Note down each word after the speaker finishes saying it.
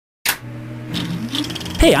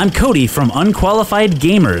Hey, I'm Cody from Unqualified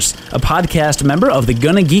Gamers, a podcast member of the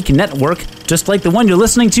Gonna Geek Network, just like the one you're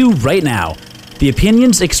listening to right now. The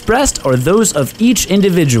opinions expressed are those of each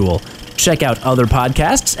individual. Check out other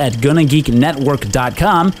podcasts at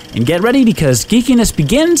GonnaGeekNetwork.com and get ready because geekiness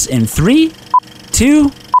begins in 3,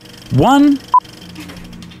 2, 1.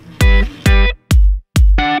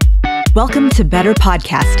 Welcome to Better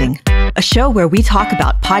Podcasting, a show where we talk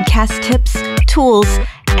about podcast tips, tools,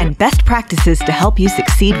 and best practices to help you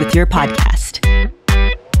succeed with your podcast.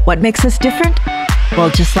 What makes us different? Well,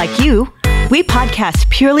 just like you, we podcast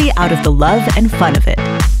purely out of the love and fun of it.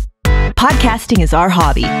 Podcasting is our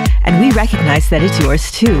hobby, and we recognize that it's yours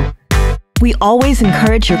too. We always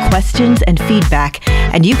encourage your questions and feedback,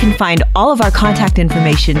 and you can find all of our contact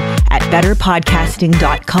information at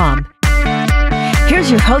betterpodcasting.com. Here's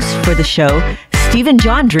your host for the show, Stephen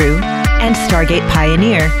John Drew and Stargate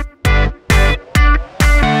Pioneer.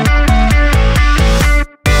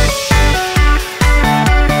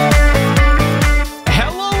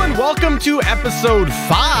 Hello and welcome to episode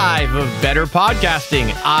 5 of Better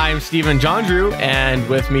Podcasting. I'm Stephen John Drew, and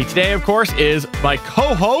with me today, of course, is my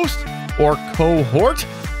co-host or cohort,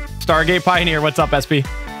 Stargate Pioneer. What's up, SP?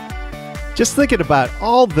 Just thinking about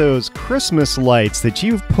all those Christmas lights that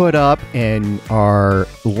you've put up and are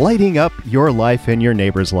lighting up your life and your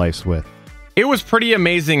neighbor's lives with. It was pretty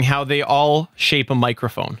amazing how they all shape a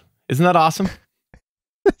microphone. Isn't that awesome?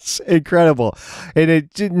 It's incredible. And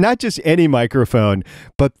it not just any microphone,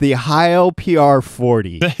 but the Heil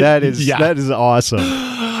PR40. That is that is awesome.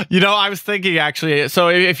 You know, I was thinking actually, so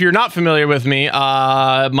if you're not familiar with me,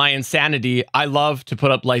 my insanity, I love to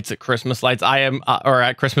put up lights at Christmas lights. Or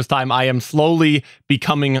at Christmas time, I am slowly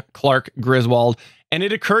becoming Clark Griswold. And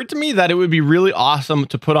it occurred to me that it would be really awesome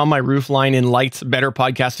to put on my roof line in lights,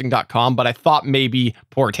 betterpodcasting.com, but I thought maybe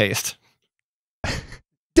poor taste.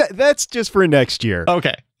 That's just for next year.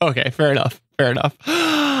 Okay, fair enough.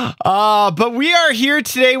 But we are here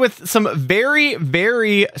today with some very,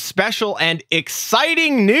 very special and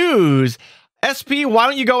exciting news. SP, why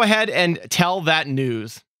don't you go ahead and tell that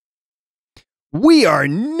news? We are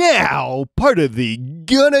now part of the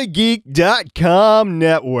GonnaGeek.com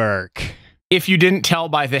network. If you didn't tell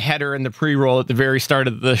by the header and the pre-roll at the very start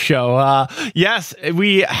of the show, yes,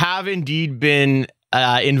 we have indeed been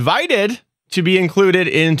invited to be included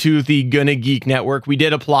into the Gonna Geek Network. We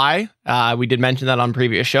did apply. We did mention that on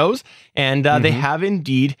previous shows, and they have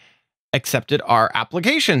indeed accepted our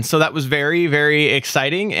application. So that was very, very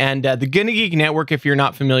exciting. And the Gonna Geek Network, if you're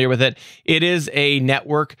not familiar with it, it is a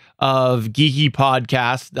network of geeky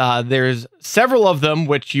podcasts. There's several of them,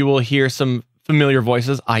 which you will hear some familiar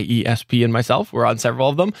voices, i.e. SP and myself. We're on several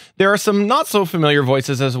of them. There are some not so familiar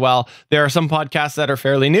voices as well. There are some podcasts that are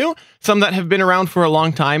fairly new, some that have been around for a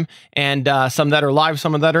long time, and some that are live,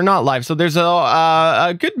 some that are not live. So there's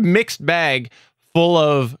a good mixed bag full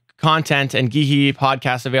of content and geeky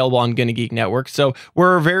podcasts available on Gonna Geek Network. So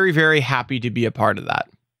we're very, very happy to be a part of that.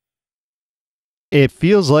 It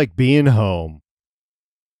feels like being home.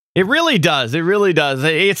 It really does. It really does.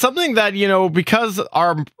 It's something that, you know, because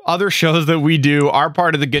our other shows that we do are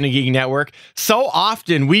part of the Gonna Geek Network, so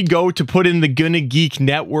often we go to put in the Gonna Geek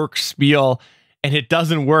Network spiel and it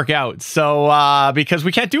doesn't work out. So because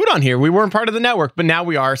we can't do it on here. We weren't part of the network, but now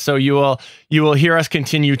we are. So you will hear us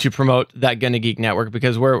continue to promote that Gonna Geek Network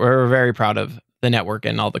because we're very proud of the network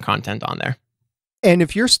and all the content on there. And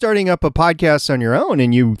if you're starting up a podcast on your own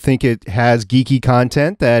and you think it has geeky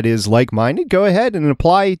content that is like-minded, go ahead and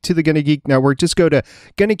apply to the Gonna Geek Network. Just go to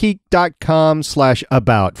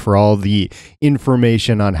GonnaGeek.com/about for all the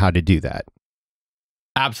information on how to do that.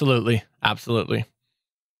 Absolutely. Absolutely.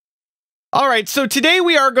 All right, so today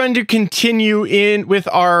we are going to continue in with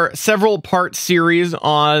our several-part series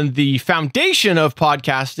on the foundation of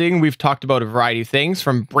podcasting. We've talked about a variety of things,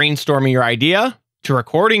 from brainstorming your idea to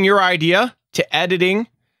recording your idea to editing,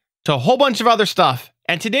 to a whole bunch of other stuff.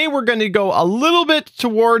 And today we're going to go a little bit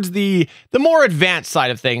towards the more advanced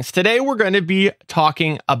side of things. Today we're going to be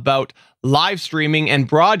talking about live streaming and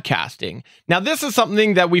broadcasting. Now, this is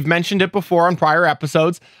something that we've mentioned it before on prior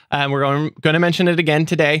episodes, and we're going to mention it again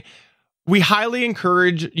today. We highly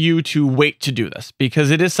encourage you to wait to do this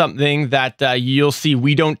because it is something that you'll see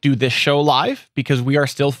we don't do this show live because we are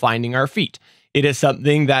still finding our feet. It is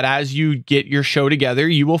something that as you get your show together,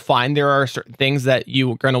 you will find there are certain things that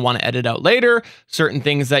you're going to want to edit out later, certain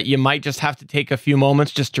things that you might just have to take a few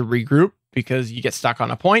moments just to regroup because you get stuck on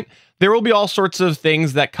a point. There will be all sorts of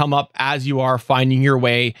things that come up as you are finding your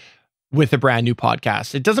way with a brand new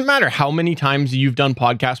podcast. It doesn't matter how many times you've done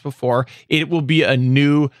podcasts before, it will be a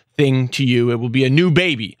new thing to you. It will be a new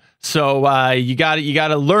baby. So you got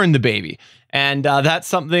to learn the baby. And that's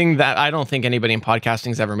something that I don't think anybody in podcasting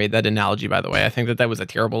has ever made that analogy, by the way. I think that was a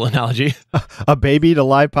terrible analogy. A baby to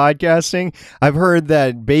live podcasting? I've heard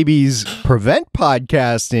that babies prevent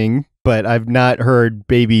podcasting, but I've not heard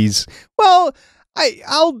babies... Well,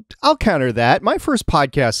 I'll counter that. My first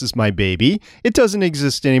podcast is my baby. It doesn't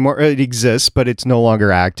exist anymore. It exists, but it's no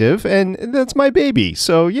longer active, and that's my baby.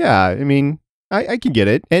 So yeah, I mean, I can get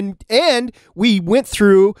it. And we went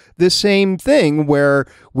through the same thing where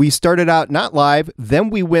we started out not live, then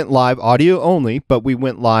we went live, audio only, but we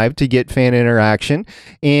went live to get fan interaction,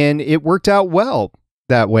 and it worked out well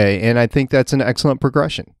that way. And I think that's an excellent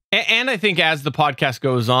progression. And I think as the podcast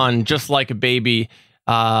goes on, just like a baby,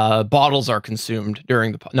 bottles are consumed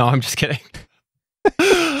during the no, I'm just kidding.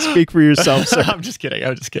 Speak for yourself, sir. I'm just kidding.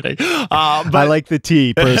 But I like the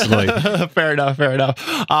tea personally. Fair enough.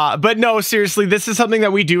 But no, seriously, this is something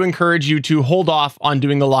that we do encourage you to hold off on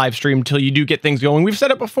doing the live stream until you do get things going. We've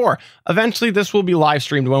said it before. Eventually, this will be live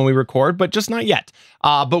streamed when we record, but just not yet.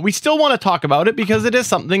 But we still want to talk about it because it is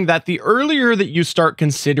something that the earlier that you start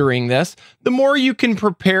considering this, the more you can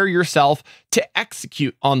prepare yourself to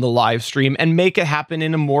execute on the live stream and make it happen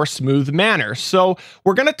in a more smooth manner. So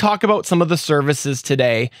we're going to talk about some of the services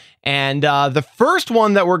today. And the first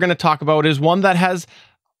one that we're going to talk about is one that has,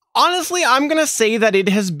 honestly, I'm going to say that it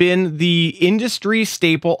has been the industry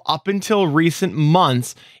staple up until recent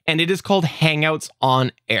months, and it is called Hangouts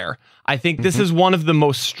on Air. I think this is one of the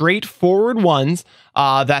most straightforward ones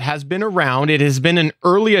that has been around. It has been an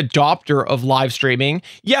early adopter of live streaming.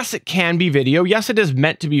 Yes, it can be video. Yes, it is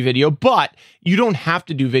meant to be video, but you don't have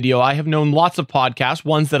to do video. I have known lots of podcasts,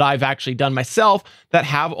 ones that I've actually done myself, that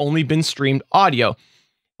have only been streamed audio.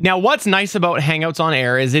 Now, what's nice about Hangouts on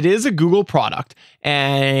Air is it is a Google product,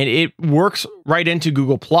 and it works right into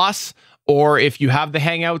Google Plus, or if you have the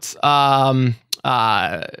Hangouts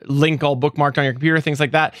link all bookmarked on your computer, things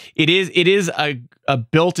like that. It is a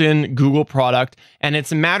built-in Google product, and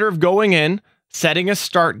it's a matter of going in, setting a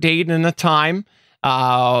start date and a time,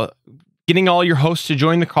 getting all your hosts to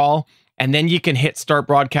join the call, and then you can hit start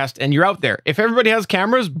broadcast and you're out there. If everybody has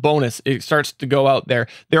cameras, bonus, it starts to go out there.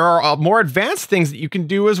 There are more advanced things that you can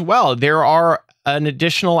do as well. There are an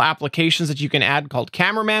additional applications that you can add called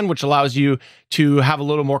Cameraman, which allows you to have a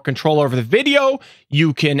little more control over the video.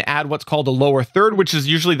 You can add what's called a lower third, which is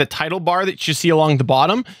usually the title bar that you see along the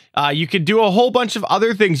bottom. You could do a whole bunch of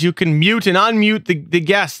other things. You can mute and unmute the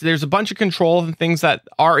guests. There's a bunch of control and things that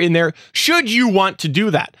are in there should you want to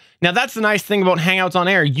do that. Now, that's the nice thing about Hangouts on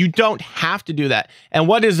Air. You don't have to do that. And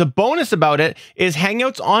what is a bonus about it is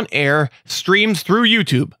Hangouts on Air streams through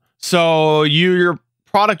YouTube. So your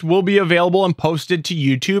product will be available and posted to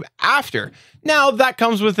YouTube after. Now, that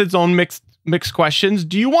comes with its own mixed questions.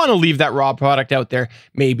 Do you want to leave that raw product out there?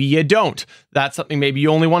 Maybe you don't. That's something maybe you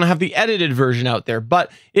only want to have the edited version out there,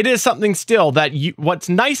 but it is something still that what's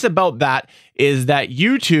nice about that is that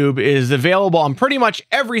YouTube is available on pretty much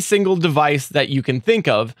every single device that you can think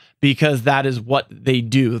of, because that is what they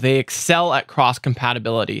do. They excel at cross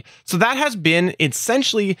compatibility. So that has been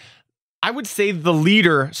essentially, I would say, the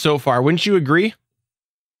leader so far. Wouldn't you agree?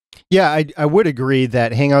 Yeah, I would agree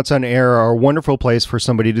that Hangouts on Air are a wonderful place for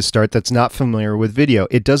somebody to start that's not familiar with video.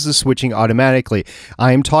 It does the switching automatically.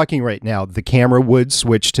 I am talking right now. The camera would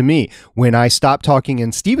switch to me. When I stop talking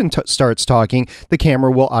and Steven starts talking, the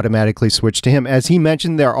camera will automatically switch to him. As he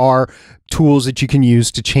mentioned, there are tools that you can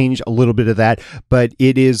use to change a little bit of that, but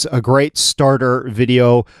it is a great starter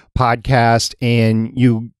video podcast, and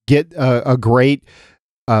you get a great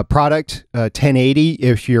product, 1080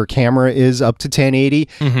 if your camera is up to 1080,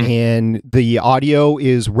 and the audio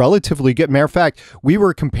is relatively good. Matter of fact, we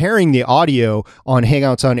were comparing the audio on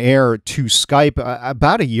Hangouts on Air to Skype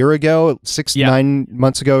about a year ago, 9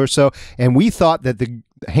 months ago or so, and we thought that the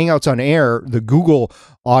Hangouts on Air, the Google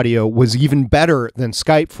audio, was even better than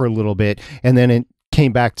Skype for a little bit, and then it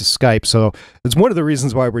came back to Skype. So it's one of the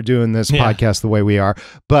reasons why we're doing this podcast the way we are.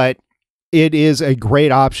 But it is a great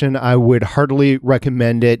option. I would heartily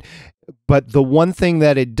recommend it. But the one thing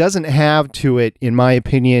that it doesn't have to it, in my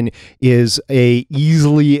opinion, is a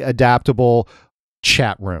easily adaptable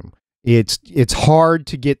chat room. It's hard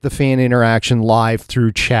to get the fan interaction live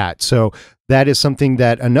through chat. So that is something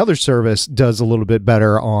that another service does a little bit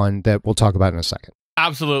better on, that we'll talk about in a second.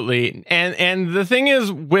 Absolutely. And the thing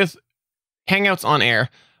is, with Hangouts on Air,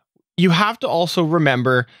 you have to also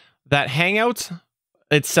remember that Hangouts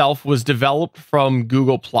itself was developed from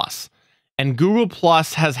Google Plus, and Google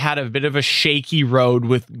Plus has had a bit of a shaky road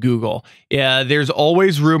with Google. There's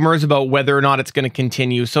always rumors about whether or not it's going to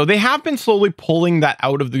continue. So they have been slowly pulling that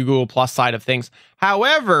out of the Google Plus side of things.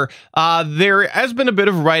 However, there has been a bit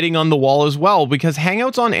of writing on the wall as well, because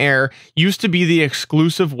Hangouts on Air used to be the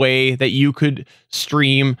exclusive way that you could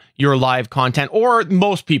stream your live content, or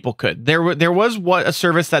most people could. There was a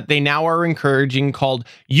service that they now are encouraging called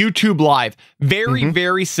YouTube Live.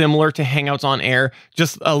 Very similar to Hangouts on Air,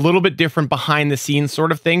 just a little bit different behind the scenes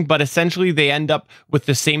sort of thing, but essentially they end up with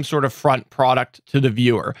the same sort of front product to the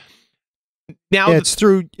viewer. Now it's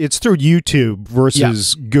through YouTube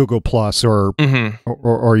versus Google Plus or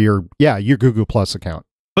your Google Plus account.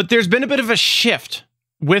 But there's been a bit of a shift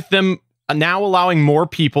with them now allowing more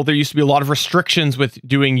people. There used to be a lot of restrictions with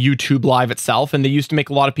doing YouTube Live itself, and they used to make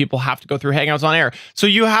a lot of people have to go through Hangouts on Air. So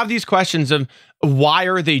you have these questions of why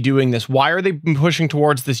are they doing this? Why are they pushing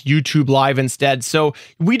towards this YouTube Live instead? So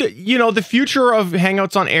the future of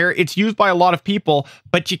Hangouts on Air, it's used by a lot of people,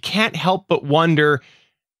 but you can't help but wonder,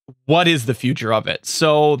 what is the future of it?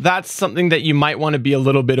 So that's something that you might want to be a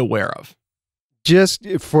little bit aware of. Just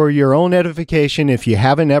for your own edification, if you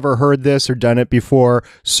haven't ever heard this or done it before,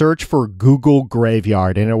 search for Google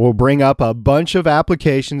Graveyard, and it will bring up a bunch of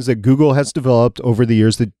applications that Google has developed over the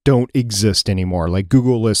years that don't exist anymore, like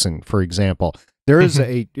Google Listen, for example. There is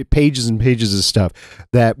pages and pages of stuff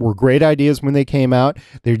that were great ideas when they came out.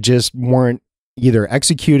 They just weren't either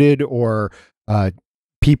executed or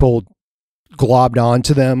people globbed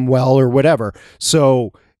onto them well or whatever.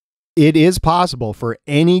 So it is possible for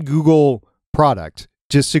any Google product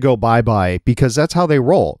just to go bye-bye, because that's how they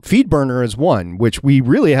roll. FeedBurner is one, which we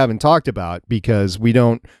really haven't talked about because we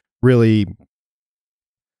don't really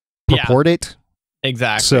purport it.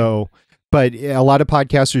 Exactly. So, but a lot of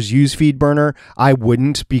podcasters use FeedBurner. I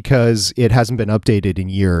wouldn't, because it hasn't been updated in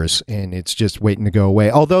years and it's just waiting to go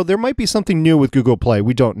away. Although there might be something new with Google Play.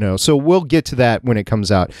 We don't know. So we'll get to that when it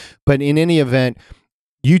comes out. But in any event,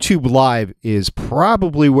 YouTube Live is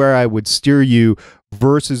probably where I would steer you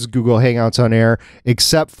versus Google Hangouts on Air,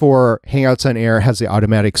 except for Hangouts on Air has the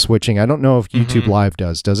automatic switching. I don't know if YouTube Live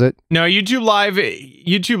does it? No, YouTube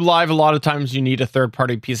Live, a lot of times you need a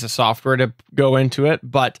third-party piece of software to go into it.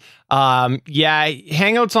 But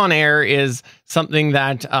Hangouts on Air is something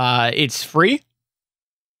that it's free,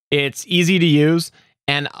 it's easy to use,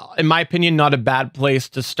 and in my opinion, not a bad place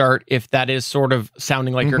to start if that is sort of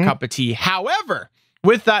sounding like your cup of tea. However,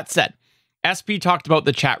 with that said, SP talked about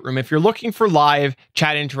the chat room. If you're looking for live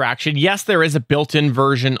chat interaction, yes, there is a built-in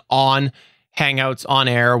version on Hangouts on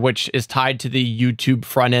Air, which is tied to the YouTube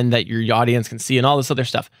front end that your audience can see and all this other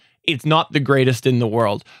stuff. It's not the greatest in the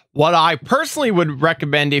world. What I personally would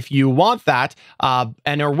recommend, if you want that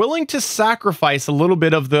and are willing to sacrifice a little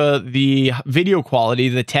bit of the video quality,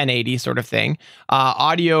 the 1080 sort of thing,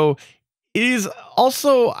 audio is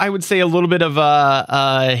also, I would say, a little bit of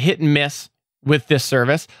a hit and miss with this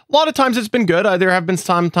service. A lot of times it's been good. There have been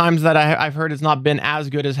some times that I've heard it's not been as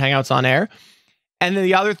good as Hangouts on Air. And then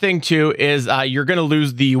the other thing too is you're going to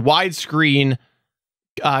lose the widescreen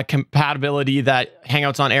compatibility that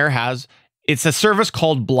Hangouts on Air has. It's a service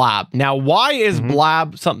called Blab. Now, why is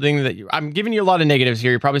Blab something that I'm giving you a lot of negatives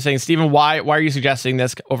here? You're probably saying, Stephen, why are you suggesting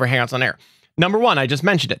this over Hangouts on Air? Number one, I just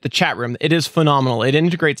mentioned it, the chat room. It is phenomenal. It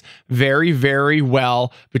integrates very, very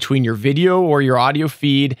well between your video or your audio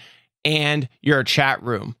feed and your chat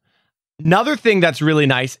room. Another thing that's really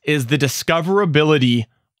nice is the discoverability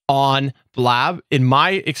on Blab, in my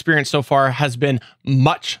experience so far, has been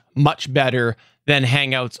much, much better than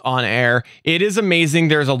Hangouts on Air. It is amazing.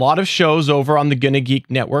 There's a lot of shows over on the Gonna Geek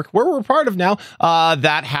Network, where we're part of now,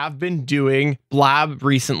 that have been doing Blab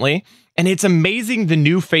recently. And it's amazing the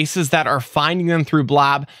new faces that are finding them through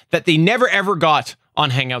Blab that they never ever got on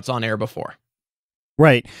Hangouts on Air before.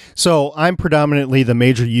 Right. So I'm predominantly the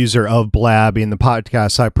major user of Blab in the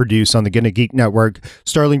podcasts I produce on the Gonna Geek Network,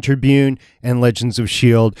 Starling Tribune and Legends of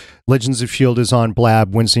S.H.I.E.L.D. Legends of S.H.I.E.L.D. is on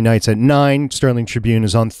Blab Wednesday nights at 9. Starling Tribune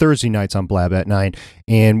is on Thursday nights on Blab at 9.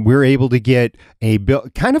 And we're able to get a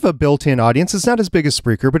kind of a built-in audience. It's not as big as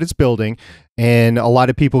Spreaker, but it's building. And a lot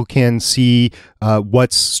of people can see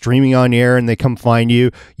what's streaming on air, and they come find you.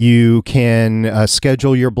 You can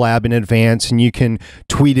schedule your Blab in advance, and you can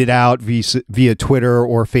tweet it out via Twitter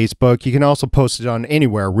or Facebook. You can also post it on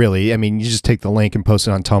anywhere, really. I mean, you just take the link and post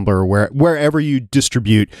it on Tumblr or wherever you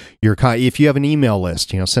distribute your content. If you have an email list,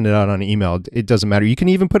 send it out on an email. It doesn't matter. You can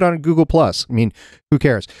even put it on Google Plus. I mean, who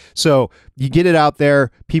cares? So you get it out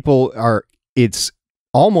there. It's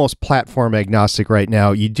almost platform agnostic right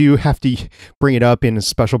now. You do have to bring it up in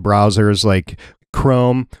special browsers like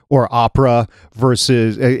Chrome or Opera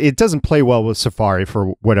versus it doesn't play well with Safari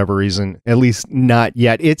for whatever reason, at least not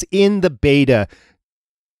yet. It's in the beta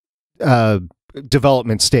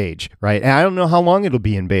development stage, right? And I don't know how long it'll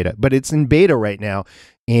be in beta, but it's in beta right now.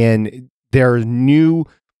 And there are new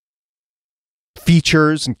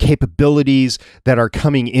features and capabilities that are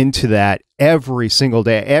coming into that every single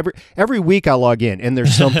day. Every week I log in and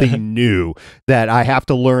there's something new that I have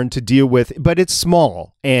to learn to deal with, but it's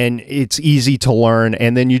small and it's easy to learn,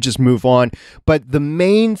 and then you just move on. But the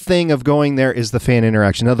main thing of going there is the fan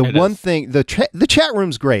interaction. Now, the chat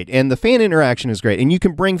room's great and the fan interaction is great, and you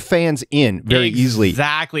can bring fans in very easily.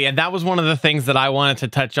 Exactly. And that was one of the things that I wanted to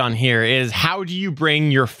touch on here is how do you bring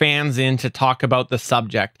your fans in to talk about the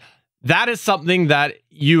subject? That is something that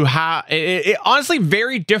you have, it honestly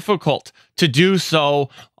very difficult to do so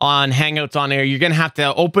on Hangouts on Air. You're going to have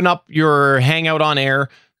to open up your Hangout on Air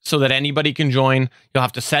so that anybody can join. You'll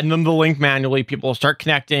have to send them the link manually. People will start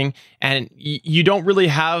connecting, and you don't really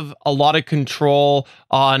have a lot of control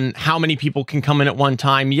on how many people can come in at one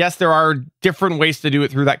time. Yes, there are different ways to do it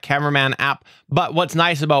through that cameraman app, but what's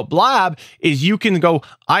nice about Blab is you can go,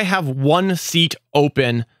 I have one seat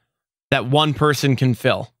open that one person can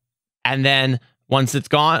fill. And then once it's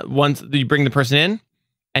gone, once you bring the person in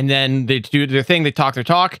and then they do their thing, they talk their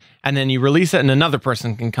talk, and then you release it and another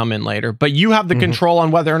person can come in later. But you have the control on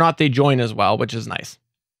whether or not they join as well, which is nice.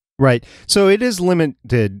 Right. So it is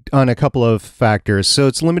limited on a couple of factors. So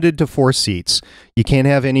it's limited to 4 seats. You can't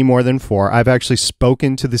have any more than 4. I've actually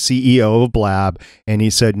spoken to the CEO of Blab, and he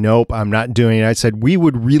said, nope, I'm not doing it. I said, we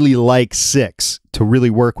would really like 6 to really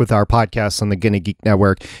work with our podcast on the Gonna Geek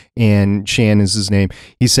Network. And Shan is his name.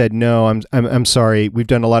 He said, no, I'm sorry. We've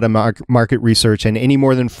done a lot of market research, and any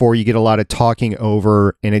more than 4, you get a lot of talking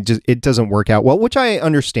over, and it doesn't work out well, which I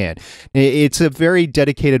understand. It's a very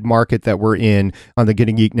dedicated market that we're in on the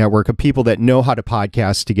Gonna Geek Network of people that know how to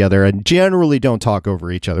podcast together and generally don't talk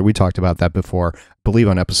over each other. We talked about that before, I believe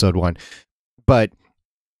on episode 1. But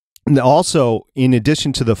also, in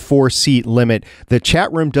addition to the 4-seat limit, the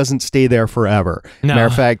chat room doesn't stay there forever. No. Matter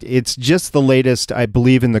of fact, it's just the latest, I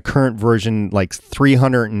believe in the current version, like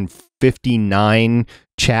 359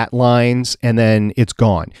 chat lines, and then it's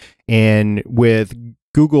gone. And with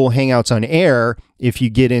Google Hangouts on Air, if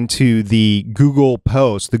you get into the Google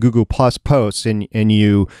posts, the Google Plus posts, and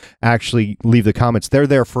you actually leave the comments, they're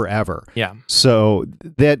there forever. Yeah. So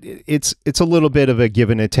that it's a little bit of a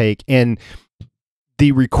give and a take. And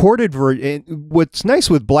the recorded version, what's nice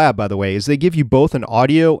with Blab, by the way, is they give you both an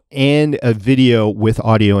audio and a video with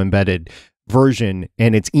audio embedded version,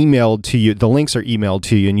 and it's emailed to you. The links are emailed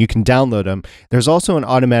to you, and you can download them. There's also an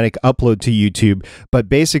automatic upload to YouTube, but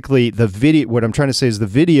basically the video, what I'm trying to say is the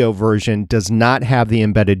video version does not have the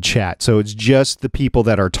embedded chat. So it's just the people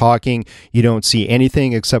that are talking. You don't see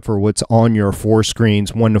anything except for what's on your 4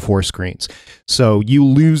 screens, 1 to 4 screens. So you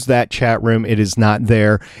lose that chat room. It is not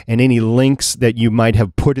there. And any links that you might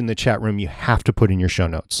have put in the chat room, you have to put in your show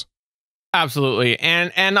notes. Absolutely.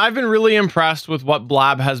 And I've been really impressed with what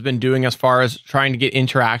Blab has been doing as far as trying to get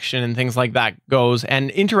interaction and things like that goes.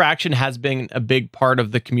 And interaction has been a big part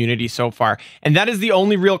of the community so far. And that is the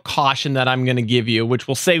only real caution that I'm going to give you, which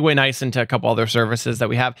will segue nice into a couple other services that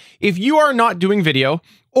we have. If you are not doing video,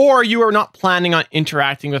 or you are not planning on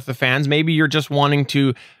interacting with the fans, maybe you're just wanting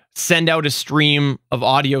to send out a stream of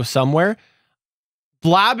audio somewhere,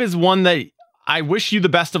 Blab is one that I wish you the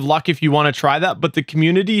best of luck if you want to try that, but the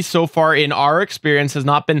community so far, in our experience, has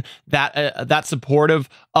not been that supportive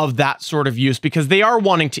of that sort of use, because they are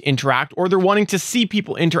wanting to interact, or they're wanting to see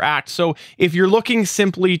people interact. So if you're looking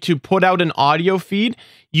simply to put out an audio feed,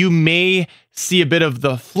 you may see a bit of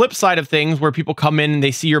the flip side of things where people come in and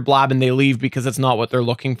they see your Blab and they leave because it's not what they're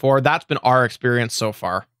looking for. That's been our experience so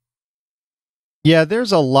far. Yeah,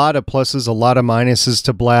 there's a lot of pluses, a lot of minuses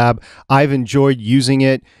to Blab. I've enjoyed using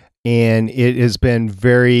it, and it has been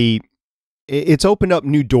it's opened up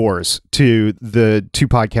new doors to the 2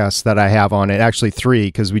 podcasts that I have on it. Actually 3,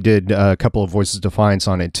 because we did a couple of Voices Defiance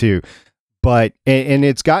on it too. But, and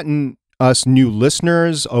it's gotten us new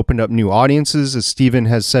listeners, opened up new audiences, as Steven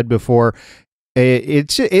has said before.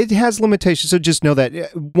 It has limitations, so just know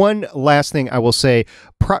that. One last thing I will say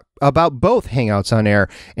about both Hangouts on Air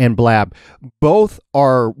and Blab, both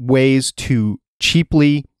are ways to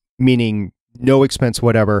cheaply, meaning no expense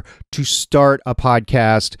whatever, to start a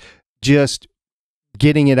podcast, just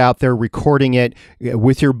getting it out there, recording it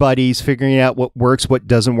with your buddies, figuring out what works, what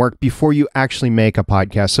doesn't work before you actually make a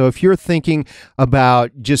podcast. So if you're thinking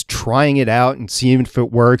about just trying it out and seeing if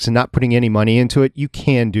it works and not putting any money into it, you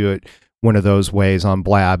can do it one of those ways on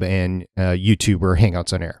Blab and YouTube or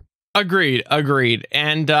Hangouts on Air. Agreed.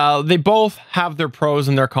 And they both have their pros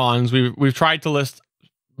and their cons. We've tried to list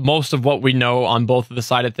most of what we know on both of the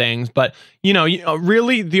side of things, but you know,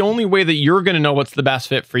 really the only way that you're going to know what's the best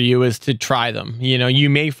fit for you is to try them. You know, you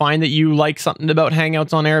may find that you like something about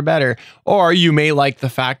Hangouts on Air better, or you may like the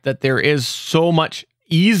fact that there is so much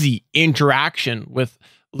easy interaction with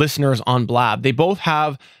listeners on Blab. They both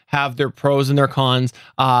have their pros and their cons.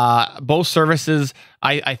 Both services,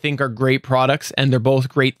 I think, are great products, and they're both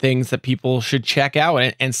great things that people should check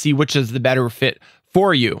out and see which is the better fit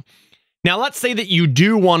for you. Now, let's say that you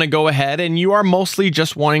do want to go ahead and you are mostly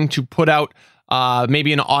just wanting to put out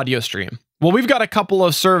maybe an audio stream. Well, we've got a couple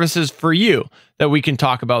of services for you that we can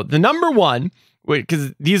talk about. The number one,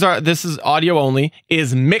 because this is audio only,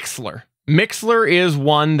 is Mixlr. Mixlr is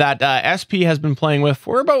one that SP has been playing with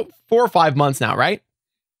for about 4 or 5 months now, right?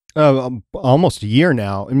 Almost a year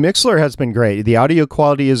now. And Mixlr has been great. The audio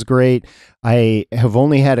quality is great. I have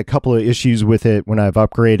only had a couple of issues with it when I've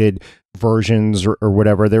upgraded versions or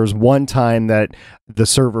whatever. There was one time that the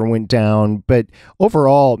server went down, but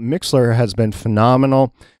overall, Mixlr has been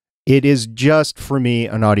phenomenal. It is just, for me,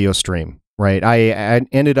 an audio stream, right? I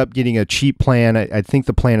ended up getting a cheap plan. I think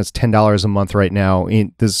the plan is $10 a month right now.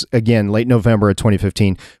 In this, again, late November of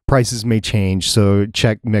 2015. Prices may change, so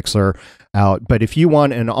check Mixlr out. But if you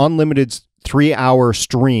want an unlimited 3-hour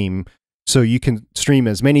stream, so you can stream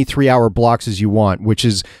as many 3-hour blocks as you want, which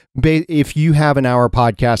is, if you have an hour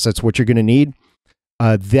podcast, that's what you're going to need.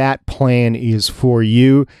 That plan is for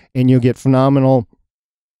you, and you'll get phenomenal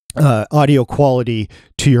audio quality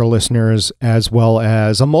to your listeners, as well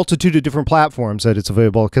as a multitude of different platforms that it's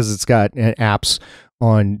available, because it's got apps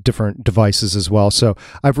on different devices as well. So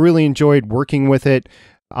I've really enjoyed working with it.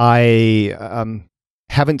 I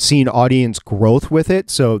haven't seen audience growth with it,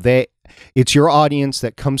 so it's your audience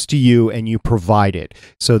that comes to you and you provide it.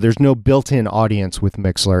 So there's no built-in audience with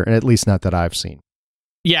Mixlr, at least not that I've seen.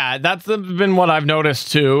 Yeah, that's been what I've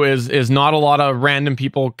noticed too, is not a lot of random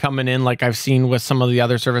people coming in like I've seen with some of the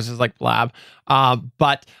other services like Blab.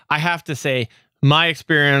 But I have to say, my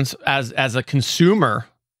experience as a consumer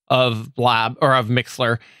of Blab or of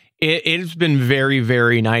Mixlr, it's been very,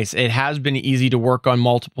 very nice. It has been easy to work on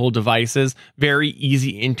multiple devices, very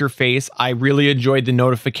easy interface. I really enjoyed the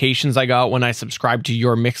notifications I got when I subscribed to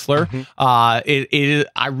your Mixlr. Mm-hmm.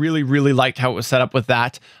 I really, really liked how it was set up with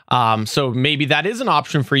that. So maybe that is an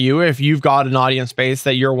option for you if you've got an audience base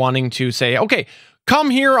that you're wanting to say, okay,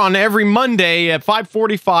 come here on every Monday at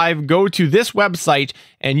 5:45, go to this website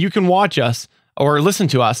and you can watch us or listen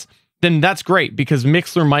to us. Then that's great, because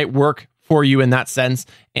Mixlr might work for you in that sense,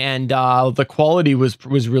 and the quality was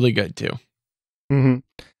really good too. Mm-hmm.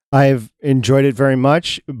 I've enjoyed it very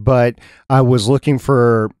much, but I was looking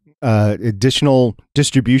for additional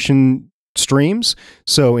distribution streams.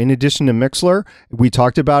 So in addition to Mixlr, we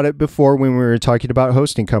talked about it before when we were talking about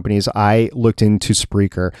hosting companies. I looked into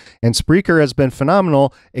Spreaker, and Spreaker has been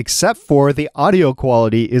phenomenal, except for the audio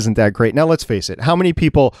quality isn't that great. Now, let's face it, how many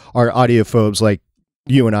people are audiophobes like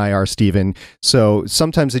you and I are, Steven? So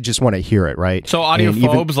sometimes they just want to hear it, right? So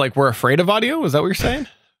audiophobes, like we're afraid of audio? Is that what you're saying?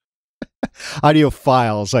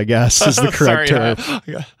 Audiophiles, I guess, is the correct term.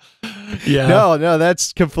 Yeah. No,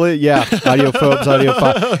 that's complete. Yeah. Audiophobes,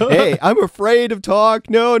 audiophile. Hey, I'm afraid of talk.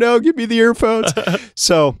 No, give me the earphones.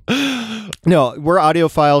 So, no, we're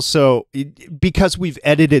audiophiles. So, because we've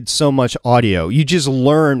edited so much audio, you just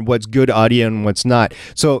learn what's good audio and what's not.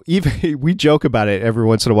 So, even we joke about it every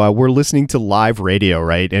once in a while. We're listening to live radio,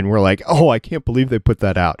 right? And we're like, oh, I can't believe they put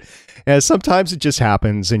that out. And sometimes it just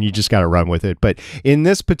happens and you just got to run with it. But in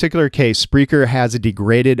this particular case, Spreaker has a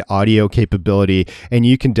degraded audio capability, and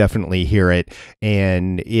you can definitely hear it.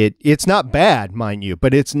 And it's not bad, mind you,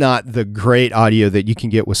 but it's not the great audio that you can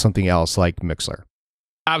get with something else like Mixlr.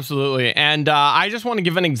 Absolutely. And I just want to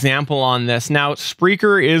give an example on this. Now,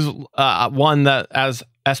 Spreaker is one that, as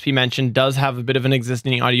SP mentioned, does have a bit of an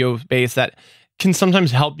existing audio base that can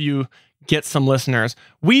sometimes help you get some listeners.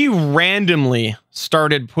 We randomly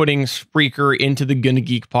started putting Spreaker into the Gonna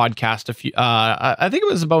Geek podcast I think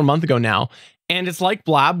it was about a month ago now. And it's like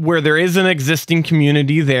Blab, where there is an existing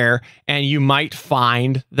community there, and you might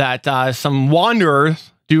find that some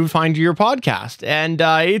wanderers do find your podcast. And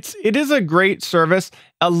it is a great service,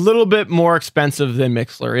 a little bit more expensive than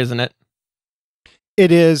Mixlr, isn't it?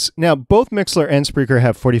 It is. Now, both Mixlr and Spreaker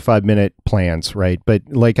have 45-minute plans, right? But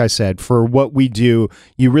like I said, for what we do,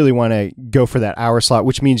 you really want to go for that hour slot,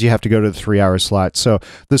 which means you have to go to the 3-hour slot. So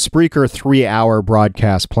the Spreaker 3-hour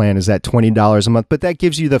broadcast plan is at $20 a month, but that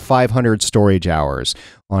gives you the 500 storage hours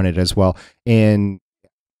on it as well. And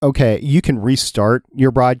okay, you can restart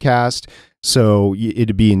your broadcast, so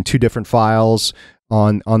it'd be in 2 different files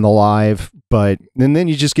on the live, but then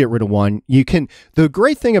you just get rid of one. The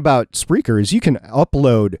great thing about Spreaker is you can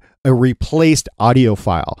upload a replaced audio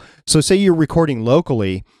file. So say you're recording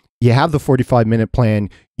locally, you have the 45-minute plan,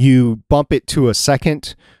 you bump it to a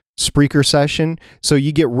second Spreaker session. So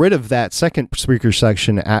you get rid of that second Spreaker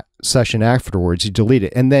session afterwards. You delete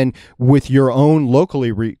it. And then with your own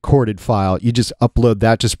locally recorded file, you just upload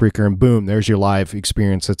that to Spreaker and boom, there's your live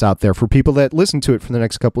experience that's out there for people that listen to it for the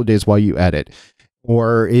next couple of days while you edit.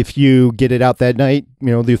 Or if you get it out that night,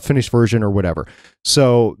 the finished version or whatever.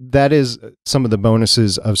 So that is some of the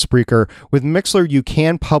bonuses of Spreaker. With Mixler, you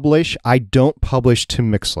can publish. I don't publish to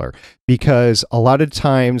Mixler because a lot of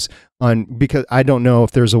times because I don't know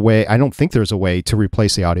if there's a way, I don't think there's a way to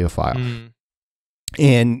replace the audio file.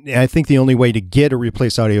 And I think the only way to get a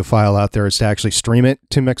replaced audio file out there is to actually stream it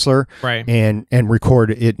to Mixler, right, and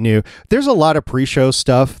record it new. There's a lot of pre-show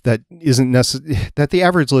stuff that isn't that the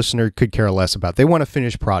average listener could care less about. They want a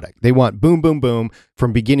finished product. They want boom, boom, boom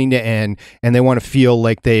from beginning to end, and they want to feel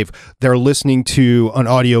like they're listening to an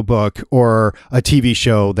audiobook or a TV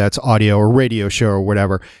show that's audio or radio show or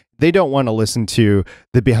whatever. They don't want to listen to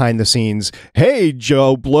the behind the scenes. Hey,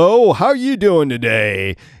 Joe Blow, how you doing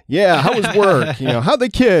today? Yeah, how was work? How the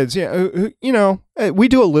kids? We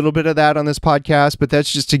do a little bit of that on this podcast, but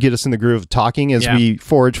that's just to get us in the groove of talking as we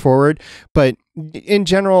forge forward. But in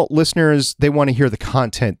general, listeners, they want to hear the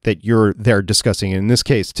content that they're discussing. In this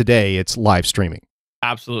case, today, it's live streaming.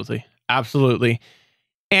 Absolutely. Absolutely.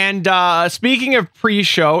 And speaking of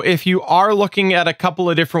pre-show, if you are looking at a couple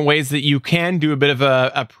of different ways that you can do a bit of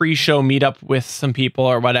a pre-show meetup with some people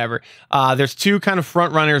or whatever, there's two kind of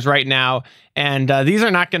front runners right now. And these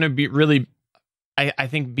are not going to be really, I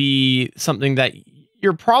think, be something that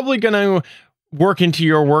you're probably going to work into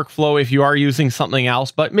your workflow if you are using something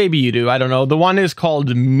else, but maybe you do. I don't know. The one is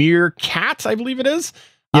called Meerkat, I believe it is.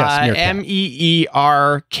 Yes,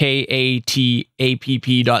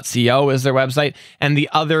 meerkatapp.co is their website, and the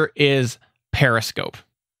other is Periscope.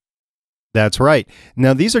 That's right.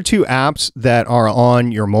 Now, these are two apps that are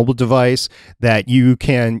on your mobile device that you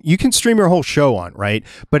can stream your whole show on, right?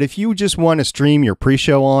 But if you just want to stream your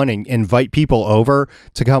pre-show on and invite people over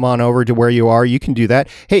to come on over to where you are, you can do that.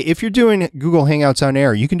 Hey, if you're doing Google Hangouts on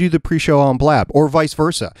Air, you can do the pre-show on Blab or vice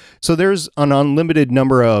versa. So there's an unlimited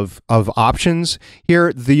number of options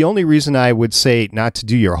here. The only reason I would say not to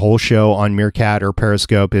do your whole show on Meerkat or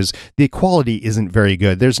Periscope is the quality isn't very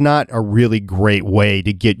good. There's not a really great way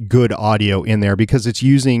to get good audio in there because it's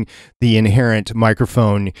using the inherent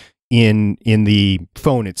microphone in the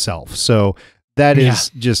phone itself. So that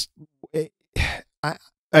is just,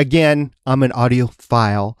 again, I'm an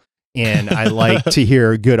audiophile and I like to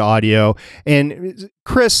hear good audio. And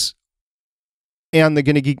Chris and the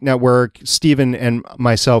Gonna Geek Network, Steven and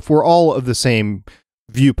myself, we're all of the same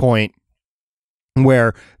viewpoint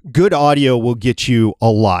where good audio will get you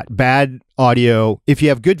a lot. Bad audio, if you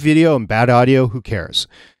have good video and bad audio, who cares?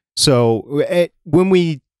 So when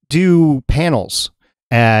we do panels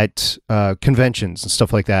at conventions and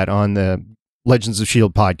stuff like that on the Legends of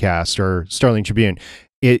S.H.I.E.L.D. podcast or Starling Tribune,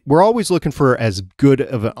 we're always looking for as good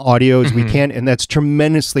of an audio as we can, and that's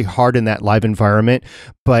tremendously hard in that live environment.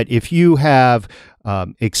 But if you have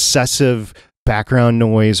excessive background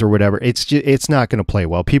noise or whatever, it's not going to play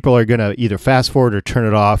well. People are going to either fast forward or turn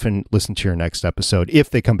it off and listen to your next episode if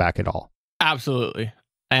they come back at all. Absolutely.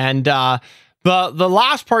 And the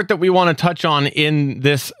last part that we want to touch on in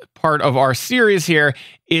this part of our series here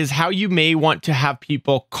is how you may want to have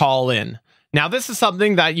people call in. Now, this is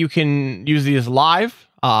something that you can use these live.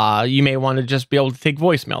 You may want to just be able to take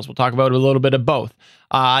voicemails. We'll talk about a little bit of both.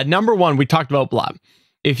 Number one, we talked about Blab.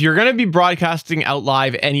 If you're going to be broadcasting out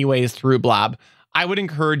live anyways through Blab, I would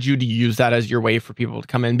encourage you to use that as your way for people to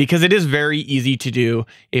come in because it is very easy to do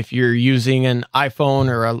if you're using an iPhone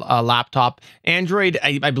or a laptop. Android,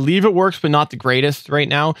 I believe it works, but not the greatest right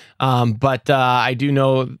now. But I do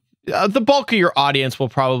know the bulk of your audience will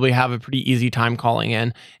probably have a pretty easy time calling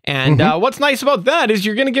in. And what's nice about that is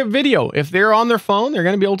you're going to get video. If they're on their phone, they're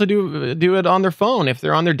going to be able to do it on their phone. If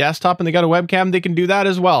they're on their desktop and they got a webcam, they can do that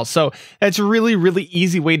as well. So it's a really, really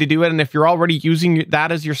easy way to do it. And if you're already using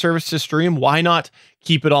that as your service to stream, why not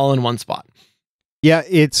keep it all in one spot? Yeah,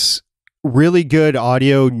 it's really good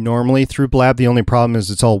audio normally through Blab. The only problem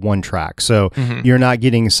is it's all one track. So you're not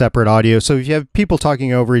getting separate audio. So if you have people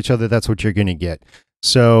talking over each other, that's what you're going to get.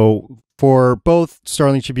 So for both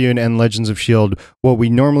Starling Tribune and Legends of S.H.I.E.L.D., what we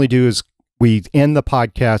normally do is we end the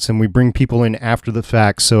podcast and we bring people in after the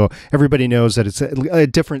fact, so everybody knows that it's a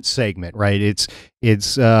different segment, right? It's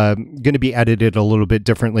going to be edited a little bit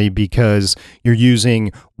differently because you're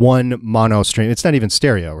using one mono stream. It's not even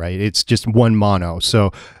stereo, right? It's just one mono. So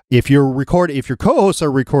if your co-hosts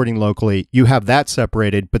are recording locally, you have that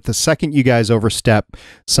separated. But the second you guys overstep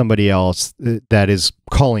somebody else that is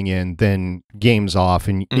calling in, then game's off,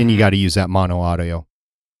 and you got to use that mono audio.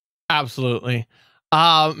 Absolutely.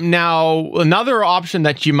 Now, another option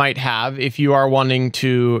that you might have if you are wanting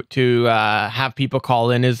to have people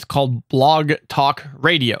call in is called Blog Talk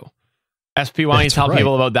Radio. SP, why don't you tell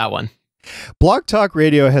people about that one? Blog Talk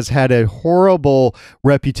Radio has had a horrible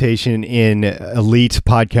reputation in elite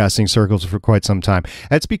podcasting circles for quite some time.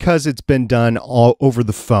 That's because it's been done all over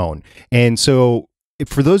the phone. And so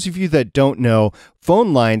for those of you that don't know,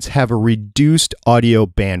 phone lines have a reduced audio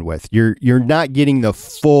bandwidth. You're not getting the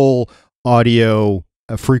full audio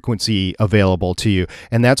frequency available to you.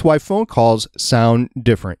 And that's why phone calls sound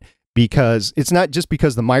different. Because it's not just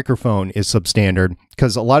because the microphone is substandard,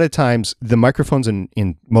 because a lot of times the microphones in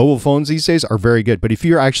mobile phones these days are very good. But if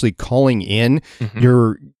you're actually calling in,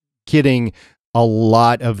 you're getting a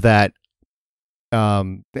lot of that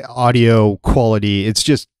audio quality. It's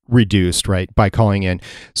just reduced, right, by calling in.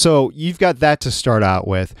 So you've got that to start out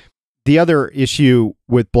with. The other issue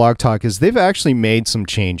with Blog Talk is they've actually made some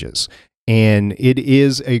changes. And it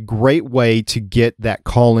is a great way to get that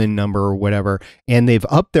call-in number or whatever. And they've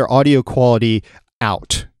upped their audio quality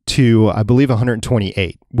out to, I believe,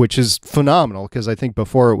 128, which is phenomenal because I think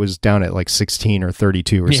before it was down at like 16 or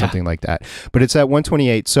 32 or something like that. But it's at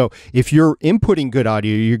 128. So if you're inputting good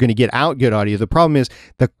audio, you're going to get out good audio. The problem is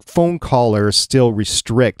the phone callers still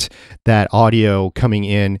restrict that audio coming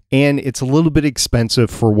in, and it's a little bit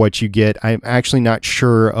expensive for what you get. I'm actually not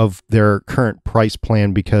sure of their current price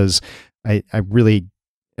plan because I really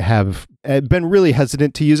have been really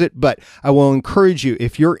hesitant to use it, but I will encourage you,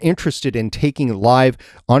 if you're interested in taking live,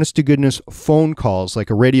 honest-to-goodness phone calls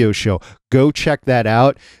like a radio show, go check that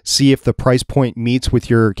out, see if the price point meets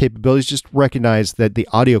with your capabilities. Just recognize that the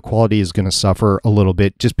audio quality is going to suffer a little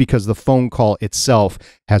bit just because the phone call itself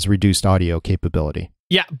has reduced audio capability.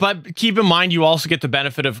 Yeah, but keep in mind, you also get the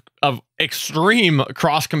benefit of extreme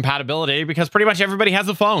cross-compatibility because pretty much everybody has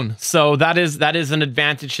a phone. So that is an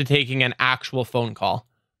advantage to taking an actual phone call.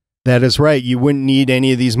 That is right. You wouldn't need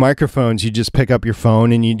any of these microphones. You just pick up your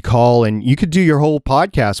phone and you'd call, and you could do your whole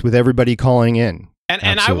podcast with everybody calling in.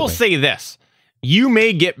 And I will say this, you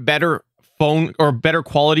may get better phone or better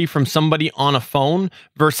quality from somebody on a phone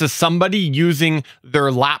versus somebody using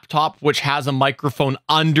their laptop, which has a microphone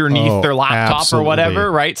underneath their laptop or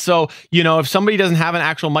whatever, right? So, if somebody doesn't have an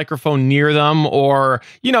actual microphone near them, or,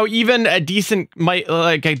 even a decent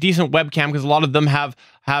webcam, because a lot of them have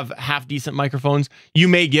half decent microphones, you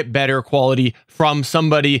may get better quality from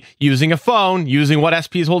somebody using a phone, using what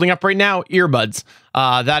SP is holding up right now, earbuds.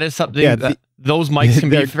 That is something that those mics can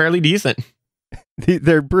be fairly decent.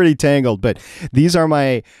 They're pretty tangled, but these are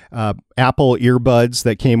my Apple earbuds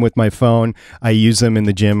that came with my phone. I use them in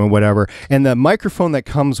the gym and whatever. And the microphone that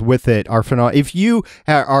comes with it are phenomenal. If you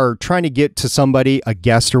are trying to get to somebody, a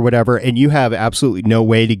guest or whatever, and you have absolutely no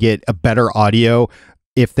way to get a better audio,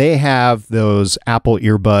 if they have those Apple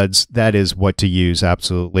earbuds, that is what to use,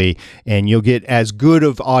 absolutely. And you'll get as good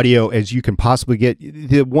of audio as you can possibly get.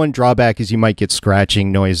 The one drawback is you might get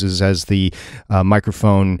scratching noises as the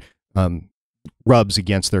microphone rubs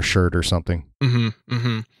against their shirt or something.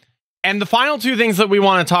 And the final two things that we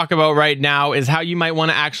want to talk about right now is how you might want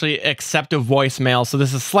to actually accept a voicemail. So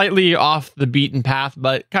this is slightly off the beaten path,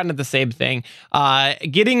 but kind of the same thing.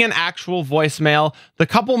 Getting an actual voicemail,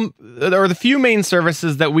 the few main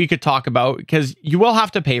services that we could talk about, because you will have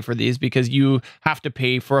to pay for these because you have to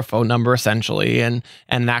pay for a phone number essentially and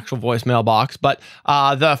an actual voicemail box. But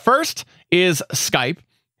the first is Skype.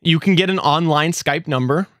 You can get an online Skype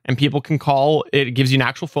number and people can call. It gives you an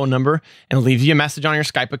actual phone number and leaves you a message on your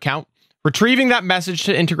Skype account. Retrieving that message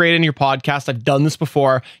to integrate in your podcast, I've done this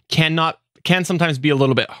before, can sometimes be a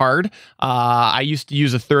little bit hard. I used to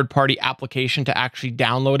use a third-party application to actually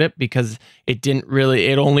download it because it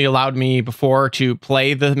only allowed me before to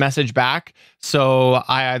play the message back. So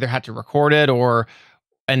I either had to record it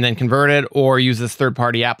and then convert it or use this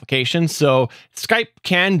third-party application. So Skype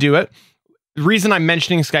can do it. The reason I'm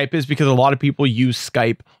mentioning Skype is because a lot of people use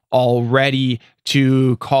Skype already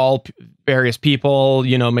to call various people,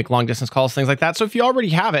 make long distance calls, things like that. So if you already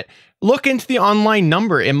have it, look into the online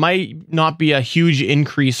number. It might not be a huge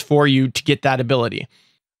increase for you to get that ability.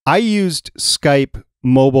 I used Skype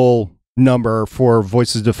mobile number for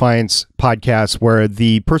Voices of Defiance podcasts where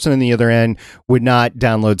the person on the other end would not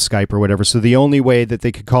download Skype or whatever. So the only way that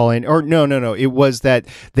they could call in, or no, it was that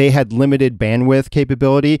they had limited bandwidth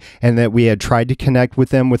capability and that we had tried to connect with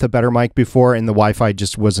them with a better mic before and the Wi-Fi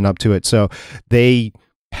just wasn't up to it. So they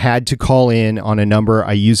had to call in on a number.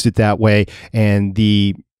 I used it that way, and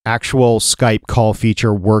the actual Skype call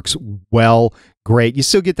feature works well. Great. You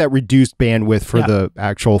still get that reduced bandwidth for the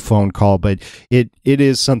actual phone call, but it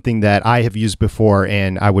is something that I have used before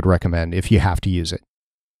and I would recommend if you have to use it.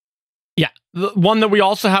 Yeah. The one that we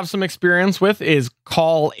also have some experience with is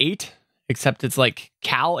Call 8, except it's like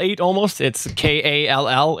Cal 8 almost. It's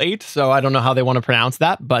KALL 8, so I don't know how they want to pronounce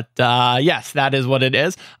that, but yes, that is what it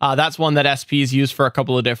is. That's one that SP's used for a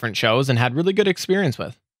couple of different shows and had really good experience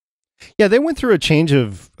with. Yeah, they went through a change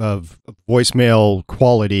of voicemail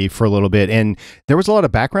quality for a little bit, and there was a lot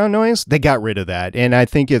of background noise. They got rid of that, and I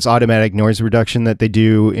think it's automatic noise reduction that they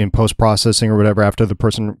do in post-processing or whatever after the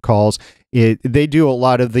person calls. They do a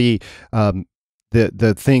lot of the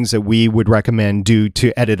things that we would recommend do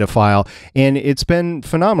to edit a file, and it's been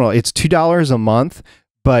phenomenal. It's $2 a month,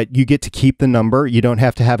 but you get to keep the number. You don't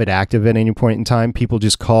have to have it active at any point in time. People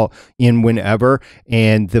just call in whenever,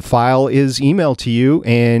 and the file is emailed to you,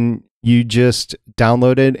 and you just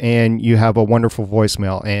download it and you have a wonderful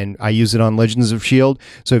voicemail. And I use it on Legends of S.H.I.E.L.D.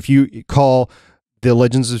 So if you call the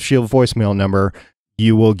Legends of S.H.I.E.L.D. voicemail number,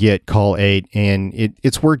 you will get Call 8, and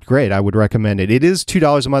it's worked great. I would recommend it. It is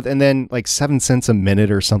 $2 a month and then like 7 cents a minute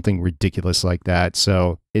or something ridiculous like that.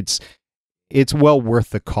 So it's well worth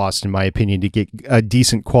the cost, in my opinion, to get a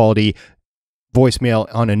decent quality voicemail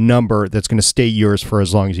on a number that's going to stay yours for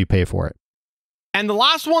as long as you pay for it. And the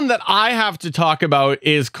last one that I have to talk about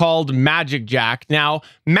is called Magic Jack. Now,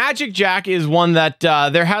 Magic Jack is one that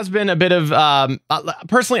there has been a bit of,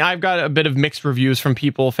 personally, I've got a bit of mixed reviews from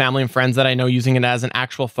people, family and friends that I know using it as an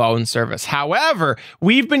actual phone service. However,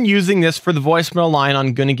 we've been using this for the voicemail line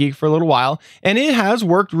on Gonna Geek for a little while, and it has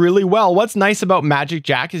worked really well. What's nice about Magic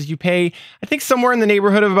Jack is you pay, I think, somewhere in the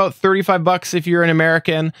neighborhood of about $35 if you're an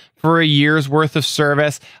American for a year's worth of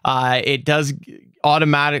service. It does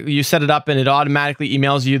automatically, you set it up and it automatically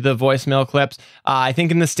emails you the voicemail clips. I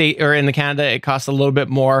think in the state or in the Canada, it costs a little bit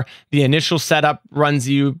more. The initial setup runs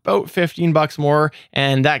you about $15 more,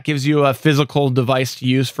 and that gives you a physical device to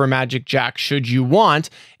use for Magic Jack should you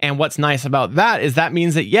want. And what's nice about that is that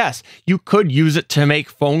means that, yes, you could use it to make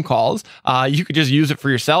phone calls. You could just use it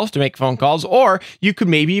for yourself to make phone calls, or you could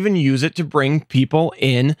maybe even use it to bring people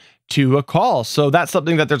in to a call. So that's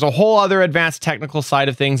something that there's a whole other advanced technical side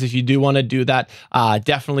of things. If you do want to do that,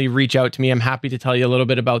 definitely reach out to me. I'm happy to tell you a little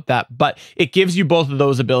bit about that, but it gives you both of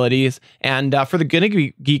those abilities. And for the Gonna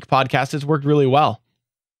Geek podcast, it's worked really well.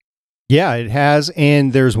 Yeah, it has.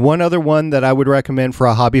 And there's one other one that I would recommend for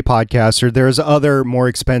a hobby podcaster. There's other more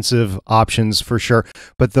expensive options for sure.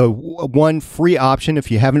 But the one free option,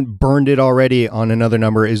 if you haven't burned it already on another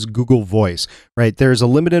number, is Google Voice, right? There's a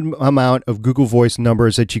limited amount of Google Voice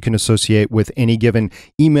numbers that you can associate with any given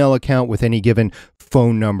email account, with any given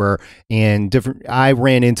phone number, and different. I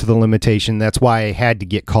ran into the limitation. That's why I had to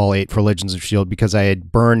get Call 8 for Legends of S.H.I.E.L.D. because I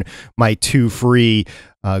had burned my 2 free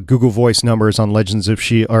Google Voice numbers on Legends of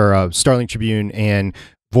S.H.I.E.L.D. or Starling Tribune and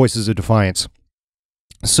Voices of Defiance.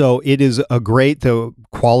 So it is the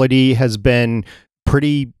quality has been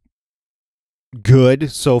pretty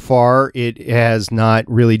good so far. It has not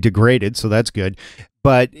really degraded, so that's good.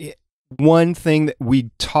 But one thing that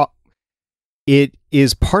we talk, it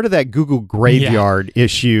is part of that Google graveyard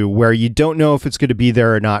issue where you don't know if it's going to be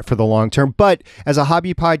there or not for the long term. But as a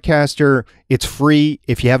hobby podcaster, it's free.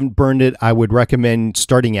 If you haven't burned it, I would recommend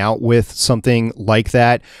starting out with something like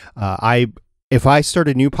that. If I start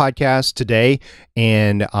a new podcast today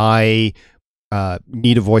and I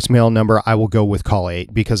need a voicemail number, I will go with Call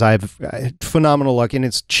 8 because I have phenomenal luck and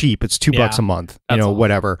it's cheap. It's $2 a month,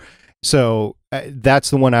 whatever. So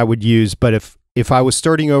that's the one I would use. But if I was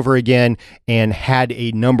starting over again and had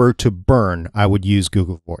a number to burn, I would use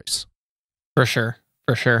Google Voice. For sure.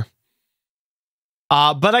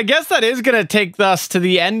 But I guess that is going to take us to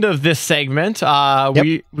the end of this segment.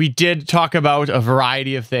 Yep. We did talk about a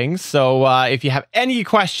variety of things. So if you have any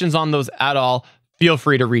questions on those at all, feel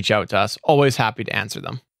free to reach out to us. Always happy to answer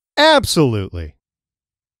them. Absolutely.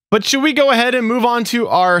 But should we go ahead and move on to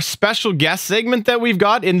our special guest segment that we've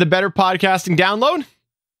got in the Better Podcasting Download?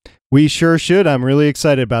 We sure should. I'm really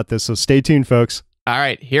excited about this, so stay tuned, folks. All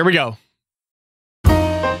right, here we go.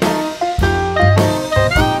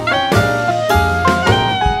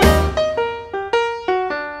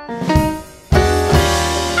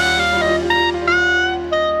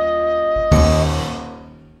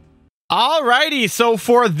 Alrighty, so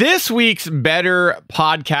for this week's Better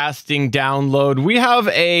Podcasting Download, we have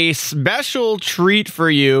a special treat for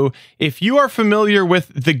you. If you are familiar with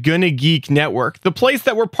the Gonna Geek Network, the place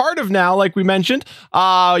that we're part of now, like we mentioned,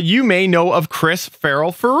 you may know of Chris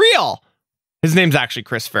Farrell for real. His name's actually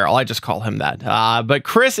Chris Farrell. I just call him that. But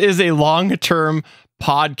Chris is a long-term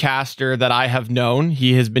podcaster that I have known.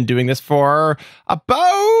 He has been doing this for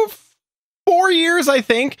about 4 years, I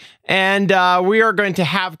think. And we are going to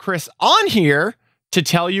have Chris on here to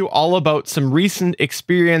tell you all about some recent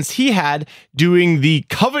experience he had doing the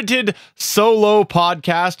coveted solo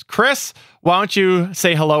podcast. Chris, why don't you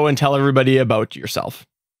say hello and tell everybody about yourself?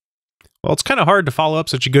 Well, it's kind of hard to follow up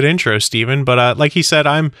such a good intro, Stephen, but like he said,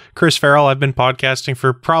 I'm Chris Farrell. I've been podcasting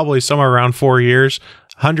for probably somewhere around 4 years,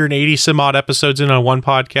 180 some odd episodes in on one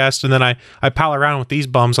podcast, and then I pal around with these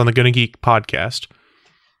bums on the Gonna Geek podcast.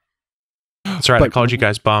 That's right, I called you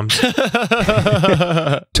guys bums.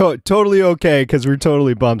 Totally okay, because we're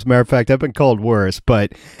totally bums. Matter of fact, I've been called worse,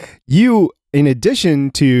 but you... In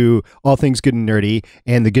addition to All Things Good and Nerdy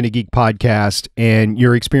and the Gonna Geek podcast and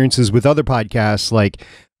your experiences with other podcasts like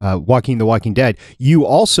Walking the Walking Dead, you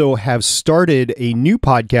also have started a new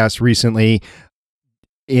podcast recently,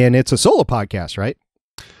 and it's a solo podcast, right?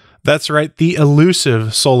 That's right. The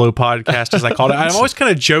elusive solo podcast, as I called it. I've always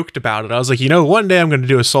kind of joked about it. I was like, one day I'm going to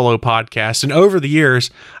do a solo podcast. And over the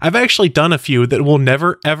years, I've actually done a few that will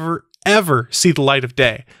never, ever see the light of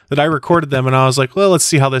day. That I recorded them and I was like, well, let's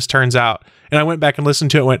see how this turns out. And I went back and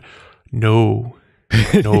listened to it and went, no,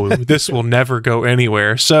 this will never go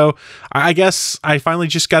anywhere. So I guess I finally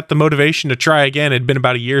just got the motivation to try again. It'd been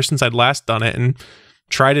about a year since I'd last done it and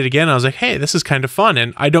tried it again. I was like, hey, this is kind of fun.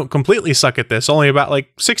 And I don't completely suck at this, only about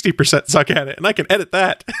like 60% suck at it. And I can edit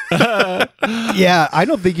that. Yeah, I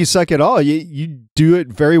don't think you suck at all. You do it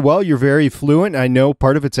very well. You're very fluent. I know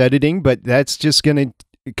part of it's editing, but that's just going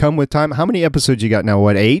to come with time. How many episodes you got now?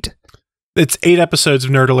 What, 8? It's 8 episodes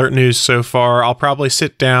of Nerd Alert News so far. I'll probably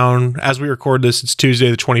sit down, as we record this, it's Tuesday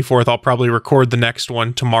the 24th. I'll probably record the next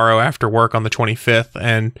one tomorrow after work on the 25th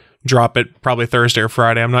and drop it probably Thursday or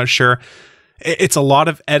Friday. I'm not sure. It's a lot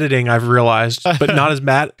of editing, I've realized, but not as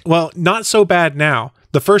bad. Well, not so bad now.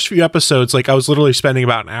 The first few episodes, like I was literally spending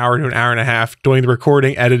about an hour to an hour and a half doing the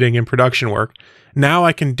recording, editing, and production work. Now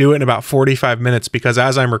I can do it in about 45 minutes because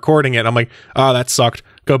as I'm recording it, I'm like, oh, that sucked.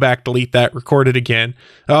 Go back, delete that, record it again.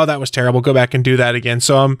 Oh, that was terrible. Go back and do that again.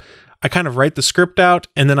 So I kind of write the script out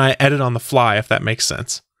and then I edit on the fly, if that makes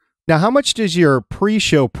sense. Now, how much does your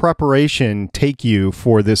pre-show preparation take you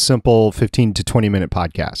for this simple 15 to 20-minute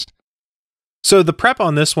podcast? So the prep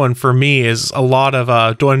on this one for me is a lot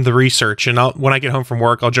of doing the research. And when I get home from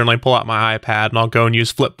work, I'll generally pull out my iPad and I'll go and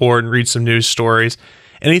use Flipboard and read some news stories.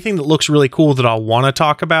 Anything that looks really cool that I'll want to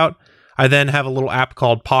talk about, I then have a little app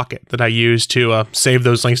called Pocket that I use to save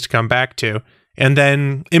those links to come back to. And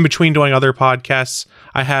then in between doing other podcasts,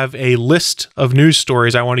 I have a list of news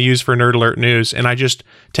stories I want to use for Nerd Alert News. And I just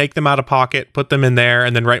take them out of Pocket, put them in there,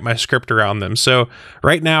 and then write my script around them. So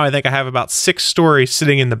right now, I think I have about 6 stories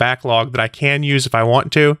sitting in the backlog that I can use if I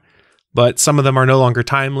want to. But some of them are no longer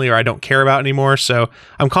timely or I don't care about anymore. So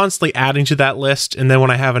I'm constantly adding to that list. And then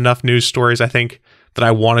when I have enough news stories, I think that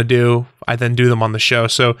I want to do, I then do them on the show.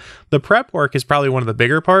 So the prep work is probably one of the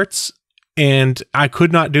bigger parts. And I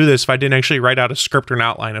could not do this if I didn't actually write out a script or an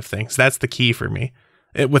outline of things. That's the key for me.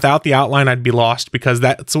 Without the outline, I'd be lost because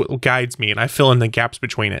that's what guides me and I fill in the gaps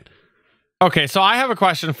between it. Okay, so I have a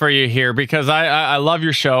question for you here because I love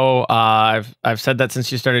your show. I've said that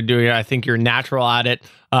since you started doing it. I think you're natural at it.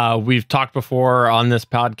 We've talked before on this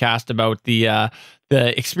podcast about the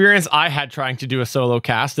experience I had trying to do a solo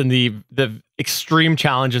cast and the extreme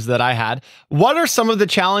challenges that I had. What are some of the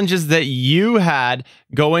challenges that you had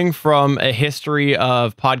going from a history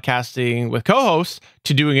of podcasting with co-hosts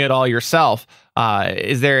to doing it all yourself?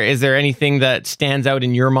 Is there anything that stands out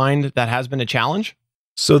in your mind that has been a challenge?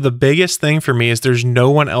 So the biggest thing for me is there's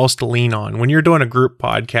no one else to lean on. When you're doing a group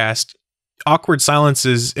podcast, awkward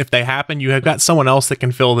silences, if they happen, you have got someone else that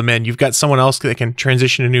can fill them in. You've got someone else that can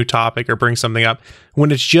transition a new topic or bring something up.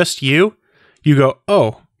 When it's just you go,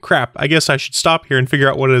 oh, crap, I guess I should stop here and figure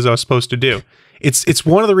out what it is I was supposed to do. It's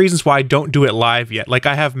one of the reasons why I don't do it live yet. Like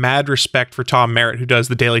I have mad respect for Tom Merritt, who does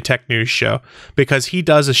the Daily Tech News show, because he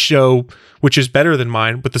does a show which is better than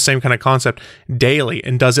mine with the same kind of concept daily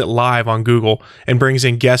and does it live on Google and brings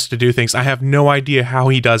in guests to do things. I have no idea how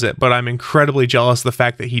he does it, but I'm incredibly jealous of the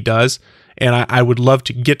fact that he does. And I would love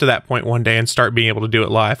to get to that point one day and start being able to do it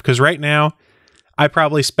live. Because right now, I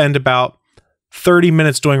probably spend about 30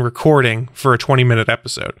 minutes doing recording for a 20-minute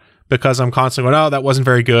episode. Because I'm constantly going, oh, that wasn't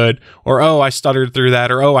very good. Or, oh, I stuttered through that.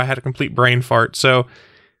 Or, oh, I had a complete brain fart. So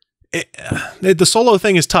the solo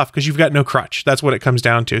thing is tough because you've got no crutch. That's what it comes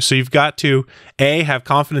down to. So you've got to, A, have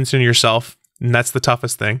confidence in yourself. And that's the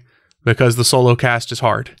toughest thing. Because the solo cast is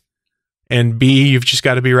hard. And B, you've just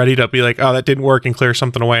got to be ready to be like, oh, that didn't work, and clear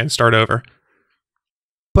something away and start over.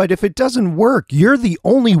 But if it doesn't work, you're the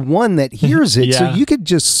only one that hears it. Yeah. So you could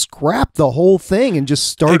just scrap the whole thing and just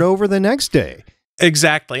start over the next day.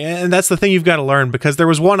 Exactly. And that's the thing you've got to learn, because there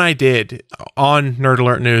was one I did on Nerd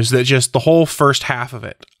Alert News that just the whole first half of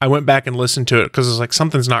it, I went back and listened to it because I was like,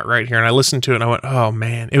 something's not right here. And I listened to it and I went, oh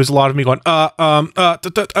man, it was a lot of me going,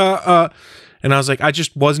 And I was like, I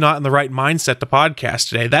just was not in the right mindset to podcast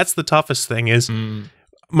today. That's the toughest thing is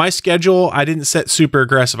my schedule. I didn't set super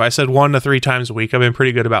aggressive. I said 1 to 3 times a week. I've been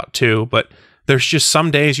pretty good about 2, but there's just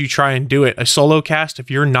some days you try and do it. A solo cast,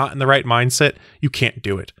 if you're not in the right mindset, you can't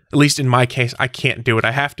do it. At least in my case, I can't do it.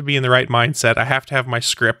 I have to be in the right mindset. I have to have my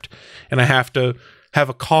script, and I have to have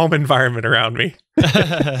a calm environment around me.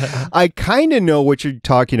 I kind of know what you're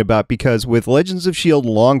talking about, because with Legends of S.H.I.E.L.D.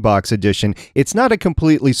 Longbox Edition, it's not a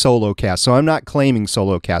completely solo cast, so I'm not claiming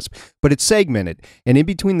solo cast, but it's segmented. And in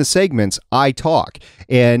between the segments, I talk.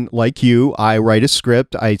 And like you, I write a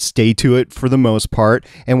script, I stay to it for the most part,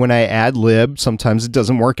 and when I ad lib, sometimes it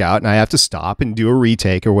doesn't work out, and I have to stop and do a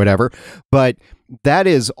retake or whatever. But that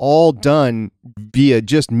is all done via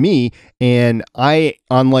just me, and I,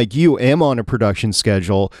 unlike you, am on a production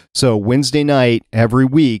schedule. So Wednesday night every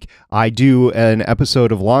week, I do an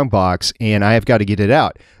episode of Longbox, and I have got to get it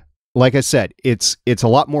out. Like I said, it's a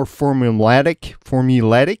lot more formulaic.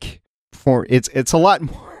 It's a lot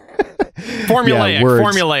more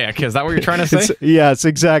formulaic. Is that what you're trying to say? Yes,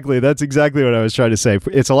 exactly. That's exactly what I was trying to say.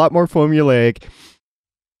 It's a lot more formulaic.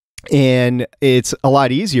 And it's a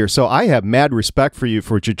lot easier. So I have mad respect for you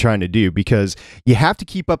for what you're trying to do, because you have to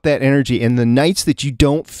keep up that energy. And the nights that you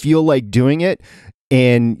don't feel like doing it,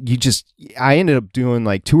 and I ended up doing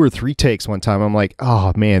like 2 or 3 takes one time. I'm like,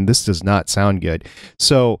 oh man, this does not sound good.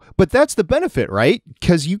 So, but that's the benefit, right?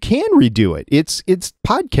 Because you can redo it. It's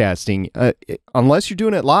podcasting. Unless you're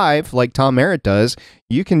doing it live like Tom Merritt does,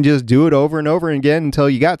 you can just do it over and over again until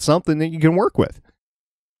you got something that you can work with.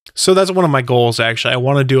 So that's one of my goals, actually. I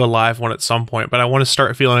want to do a live one at some point, but I want to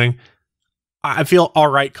start feeling, I feel all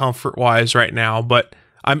right comfort-wise right now, but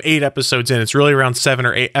I'm 8 episodes in. It's really around 7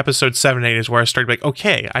 or 8. Episode 7, 8 is where I started like,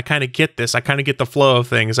 okay, I kind of get this. I kind of get the flow of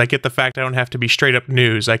things. I get the fact I don't have to be straight up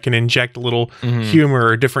news. I can inject a little humor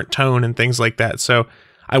or different tone and things like that. So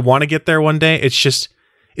I want to get there one day. It's just,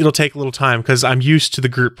 it'll take a little time because I'm used to the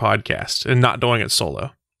group podcast and not doing it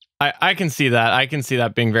solo. I can see that. I can see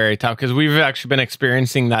that being very tough, because we've actually been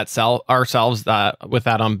experiencing that ourselves with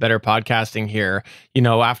that on Better Podcasting here. You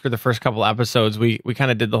know, after the first couple episodes, we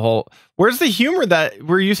kind of did the whole, where's the humor that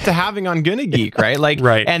we're used to having on Gonna Geek, right? Like,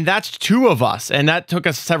 right. And that's 2 of us, and that took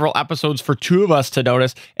us several episodes for 2 of us to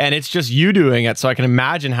notice, and it's just you doing it, so I can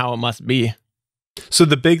imagine how it must be. So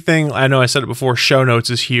the big thing, I know I said it before, show notes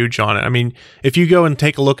is huge on it. I mean, if you go and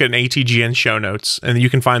take a look at an ATGN show notes, and you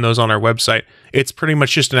can find those on our website, it's pretty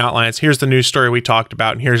much just an outline. It's here's the news story we talked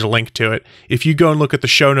about, and here's a link to it. If you go and look at the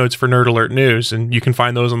show notes for Nerd Alert News, and you can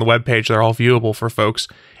find those on the webpage, they're all viewable for folks.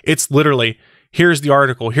 It's literally, here's the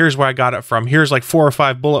article, here's where I got it from, here's like 4 or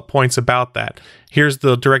 5 bullet points about that, here's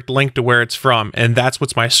the direct link to where it's from, and that's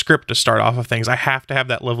what's my script to start off of things. I have to have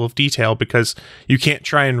that level of detail, because you can't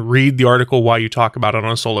try and read the article while you talk about it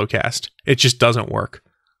on a solo cast. It just doesn't work.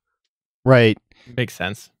 Right. Makes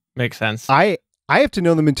sense. I have to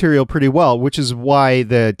know the material pretty well, which is why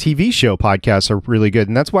the TV show podcasts are really good.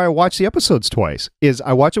 And that's why I watch the episodes twice. Is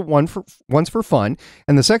I watch it once for fun.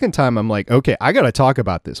 And the second time I'm like, okay, I got to talk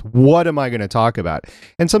about this. What am I going to talk about?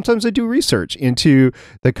 And sometimes I do research into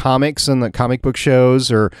the comics and the comic book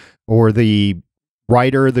shows or the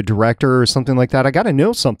writer, the director or something like that. I got to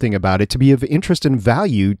know something about it to be of interest and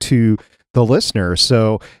value to the listener.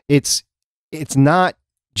 So it's not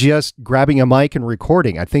just grabbing a mic and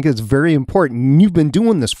recording. I think it's very important. You've been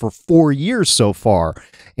doing this for 4 years so far.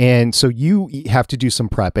 And so you have to do some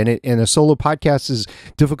prep, and a solo podcast is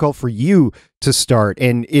difficult for you to start.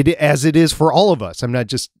 And as it is for all of us. I'm not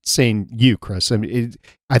just saying you, Chris.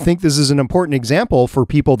 I think this is an important example for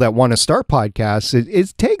people that want to start podcasts.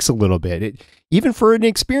 It takes a little bit. Even for an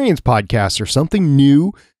experienced podcaster, something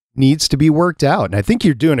new needs to be worked out. And I think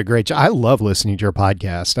you're doing a great job. I love listening to your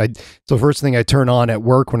podcast. It's the first thing I turn on at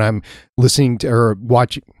work when I'm listening to or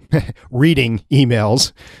watching, reading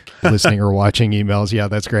emails, listening or watching emails. Yeah,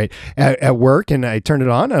 that's great. At work, and I turn it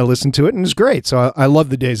on, I listen to it, and it's great. So I love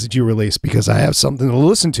the days that you release, because I have something to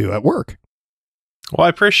listen to at work. Well, I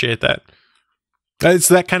appreciate that. It's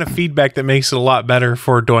that kind of feedback that makes it a lot better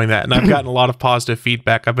for doing that. And I've gotten a lot of positive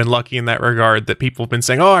feedback. I've been lucky in that regard that people have been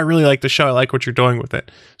saying, oh, I really like the show. I like what you're doing with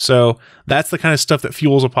it. So that's the kind of stuff that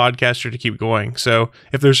fuels a podcaster to keep going. So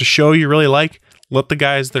if there's a show you really like, let the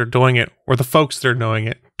guys that are doing it, or the folks that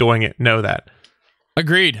are doing it know that.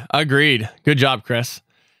 Agreed. Good job, Chris.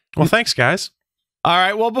 Well, thanks, guys. All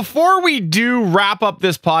right. Well, before we do wrap up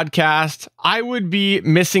this podcast, I would be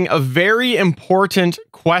missing a very important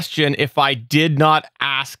question if I did not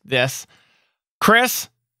ask this. Chris,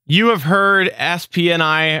 you have heard SP and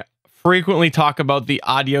I frequently talk about the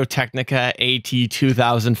Audio-Technica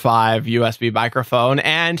AT2005 USB microphone,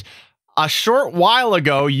 and a short while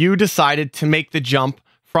ago, you decided to make the jump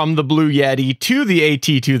from the Blue Yeti to the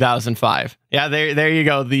AT2005. Yeah, there you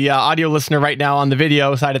go. The audio listener right now on the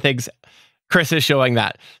video side of things, Chris is showing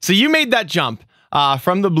that. So you made that jump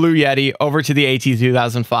from the Blue Yeti over to the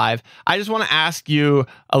AT2005. I just want to ask you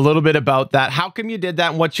a little bit about that. How come you did that,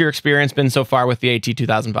 and what's your experience been so far with the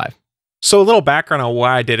AT2005? So a little background on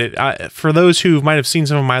why I did it. For those who might have seen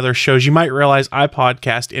some of my other shows, you might realize I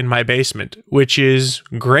podcast in my basement, which is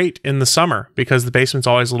great in the summer because the basement's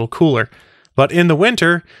always a little cooler. But in the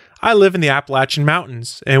winter, I live in the Appalachian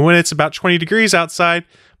Mountains, and when it's about 20 degrees outside,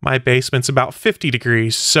 my basement's about 50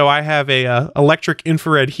 degrees. So I have a electric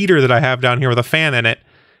infrared heater that I have down here with a fan in it,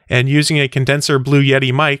 and using a condenser Blue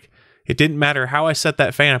Yeti mic, it didn't matter how I set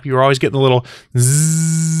that fan up. You were always getting a little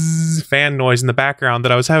zzz fan noise in the background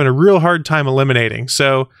that I was having a real hard time eliminating.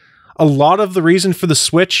 So a lot of the reason for the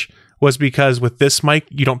switch was because with this mic,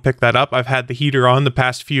 you don't pick that up. I've had the heater on the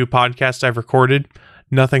past few podcasts I've recorded.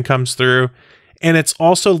 Nothing comes through. And it's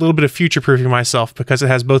also a little bit of future-proofing myself because it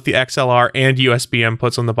has both the XLR and USB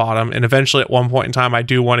inputs on the bottom. And eventually, at one point in time, I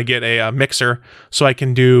do want to get a mixer so I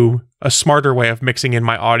can do a smarter way of mixing in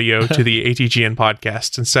my audio to the ATGN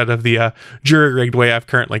podcast instead of the jury-rigged way I've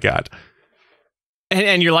currently got.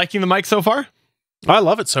 And you're liking the mic so far? I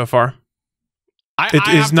love it so far. I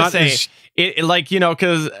have to say,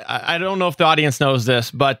 because I don't know if the audience knows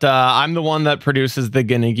this, but I'm the one that produces the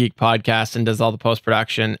Gonna Geek podcast and does all the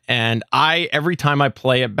post-production. And every time I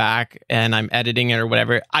play it back and I'm editing it or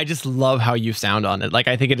whatever, I just love how you sound on it. Like,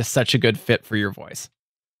 I think it is such a good fit for your voice.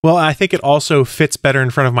 Well, I think it also fits better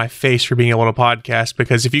in front of my face for being able to podcast,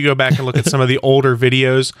 because if you go back and look at some of the older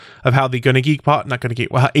videos of how the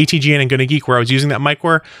ATGN and Gonna Geek, where I was using that mic,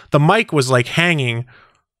 where the mic was like hanging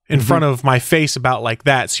in front of my face about like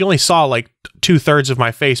that. So you only saw like 2/3 of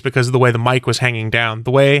my face because of the way the mic was hanging down.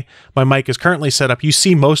 The way my mic is currently set up, you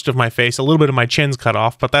see most of my face, a little bit of my chin's cut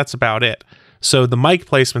off, but that's about it. So the mic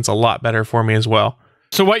placement's a lot better for me as well.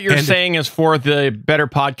 So what you're saying is, for the better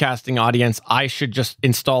podcasting audience, I should just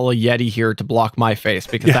install a Yeti here to block my face,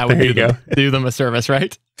 because that would do them a service,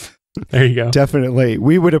 right? There you go. Definitely.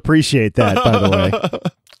 We would appreciate that, by the way.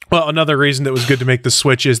 Well, another reason that was good to make the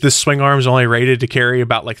switch is this swing arm is only rated to carry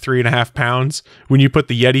about like 3.5 pounds. When you put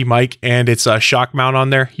the Yeti mic and its shock mount on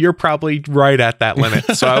there, you're probably right at that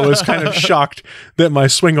limit. So I was kind of shocked that my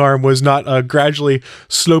swing arm was not gradually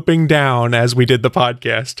sloping down as we did the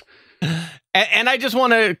podcast. And I just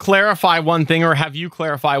want to clarify one thing, or have you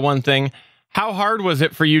clarify one thing. How hard was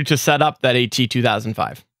it for you to set up that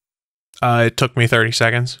AT2005? It took me 30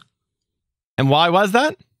 seconds. And why was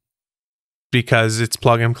that? Because it's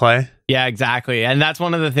plug and play. Yeah, exactly. And that's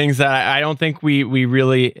one of the things that I don't think we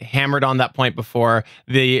really hammered on that point before.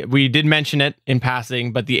 We did mention it in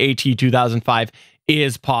passing, but the AT2005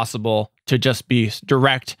 is possible to just be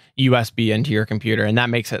direct USB into your computer. And that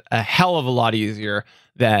makes it a hell of a lot easier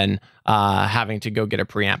than having to go get a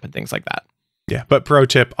preamp and things like that. Yeah, but pro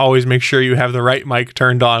tip, always make sure you have the right mic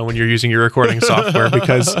turned on when you're using your recording software,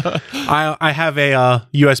 because I have a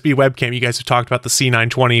USB webcam. You guys have talked about the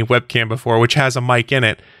C920 webcam before, which has a mic in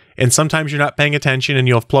it. And sometimes you're not paying attention and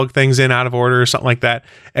you'll plug things in out of order or something like that.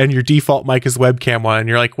 And your default mic is the webcam one. And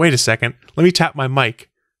you're like, wait a second, let me tap my mic.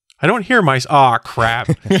 I don't hear my... Aw, crap.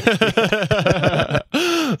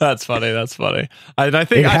 That's funny. That's funny. I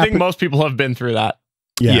think most people have been through that.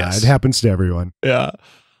 Yeah, yes. It happens to everyone. Yeah.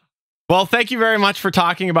 Well, thank you very much for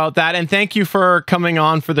talking about that, and thank you for coming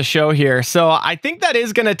on for the show here. So I think that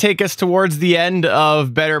is going to take us towards the end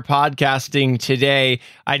of Better Podcasting today.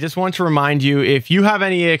 I just want to remind you, if you have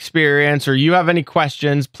any experience or you have any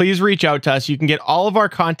questions, please reach out to us. You can get all of our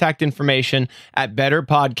contact information at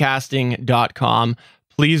betterpodcasting.com.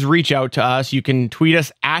 Please reach out to us. You can tweet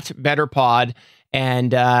us at BetterPod.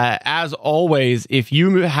 And as always, if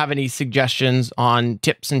you have any suggestions on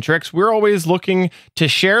tips and tricks, we're always looking to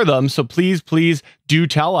share them. So please do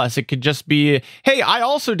tell us. It could just be, hey, I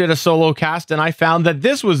also did a solo cast and I found that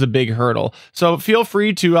this was a big hurdle. So feel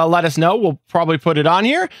free to let us know. We'll probably put it on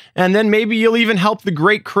here. And then maybe you'll even help the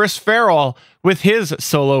great Chris Farrell with his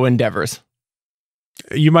solo endeavors.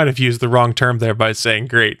 You might have used the wrong term there by saying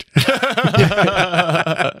great.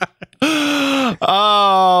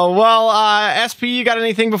 Oh, well, SP, you got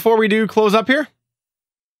anything before we do close up here?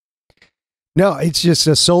 No, it's just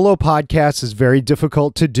a solo podcast is very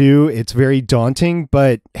difficult to do. It's very daunting,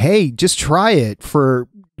 but hey, just try it for,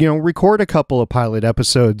 record a couple of pilot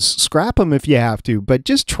episodes, scrap them if you have to, but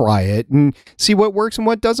just try it and see what works and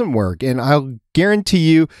what doesn't work. And I'll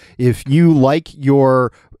guarantee you, if you like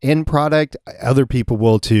your end product, other people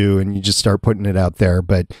will too, and you just start putting it out there.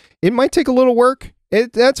 But it might take a little work.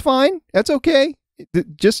 That's fine. That's okay.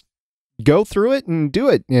 Just go through it and do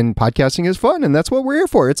it. And podcasting is fun, and that's what we're here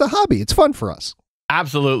for. It's a hobby. It's fun for us.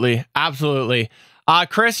 Absolutely. Absolutely.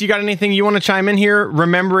 Chris, you got anything you want to chime in here?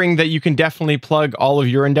 Remembering that you can definitely plug all of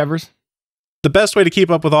your endeavors. The best way to keep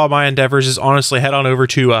up with all my endeavors is honestly head on over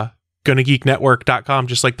to GonnaGeekNetwork.com.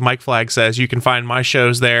 Just like the Mike flag says, you can find my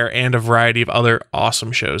shows there and a variety of other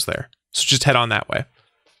awesome shows there. So just head on that way.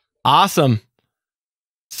 Awesome.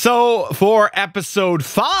 So for episode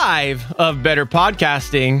 5 of Better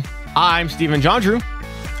Podcasting, I'm Stephen John Drew.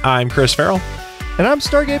 I'm Chris Farrell. And I'm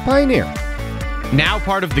Stargate Pioneer. Now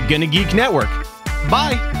part of the Gonna Geek Network.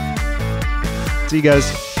 Bye. See you guys.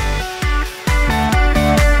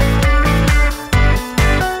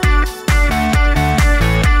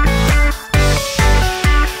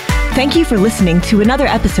 Thank you for listening to another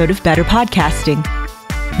episode of Better Podcasting.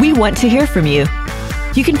 We want to hear from you.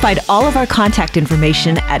 You can find all of our contact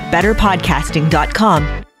information at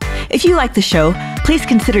betterpodcasting.com. If you like the show, please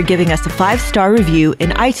consider giving us a 5-star review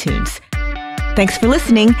in iTunes. Thanks for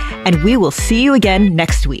listening, and we will see you again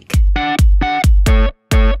next week.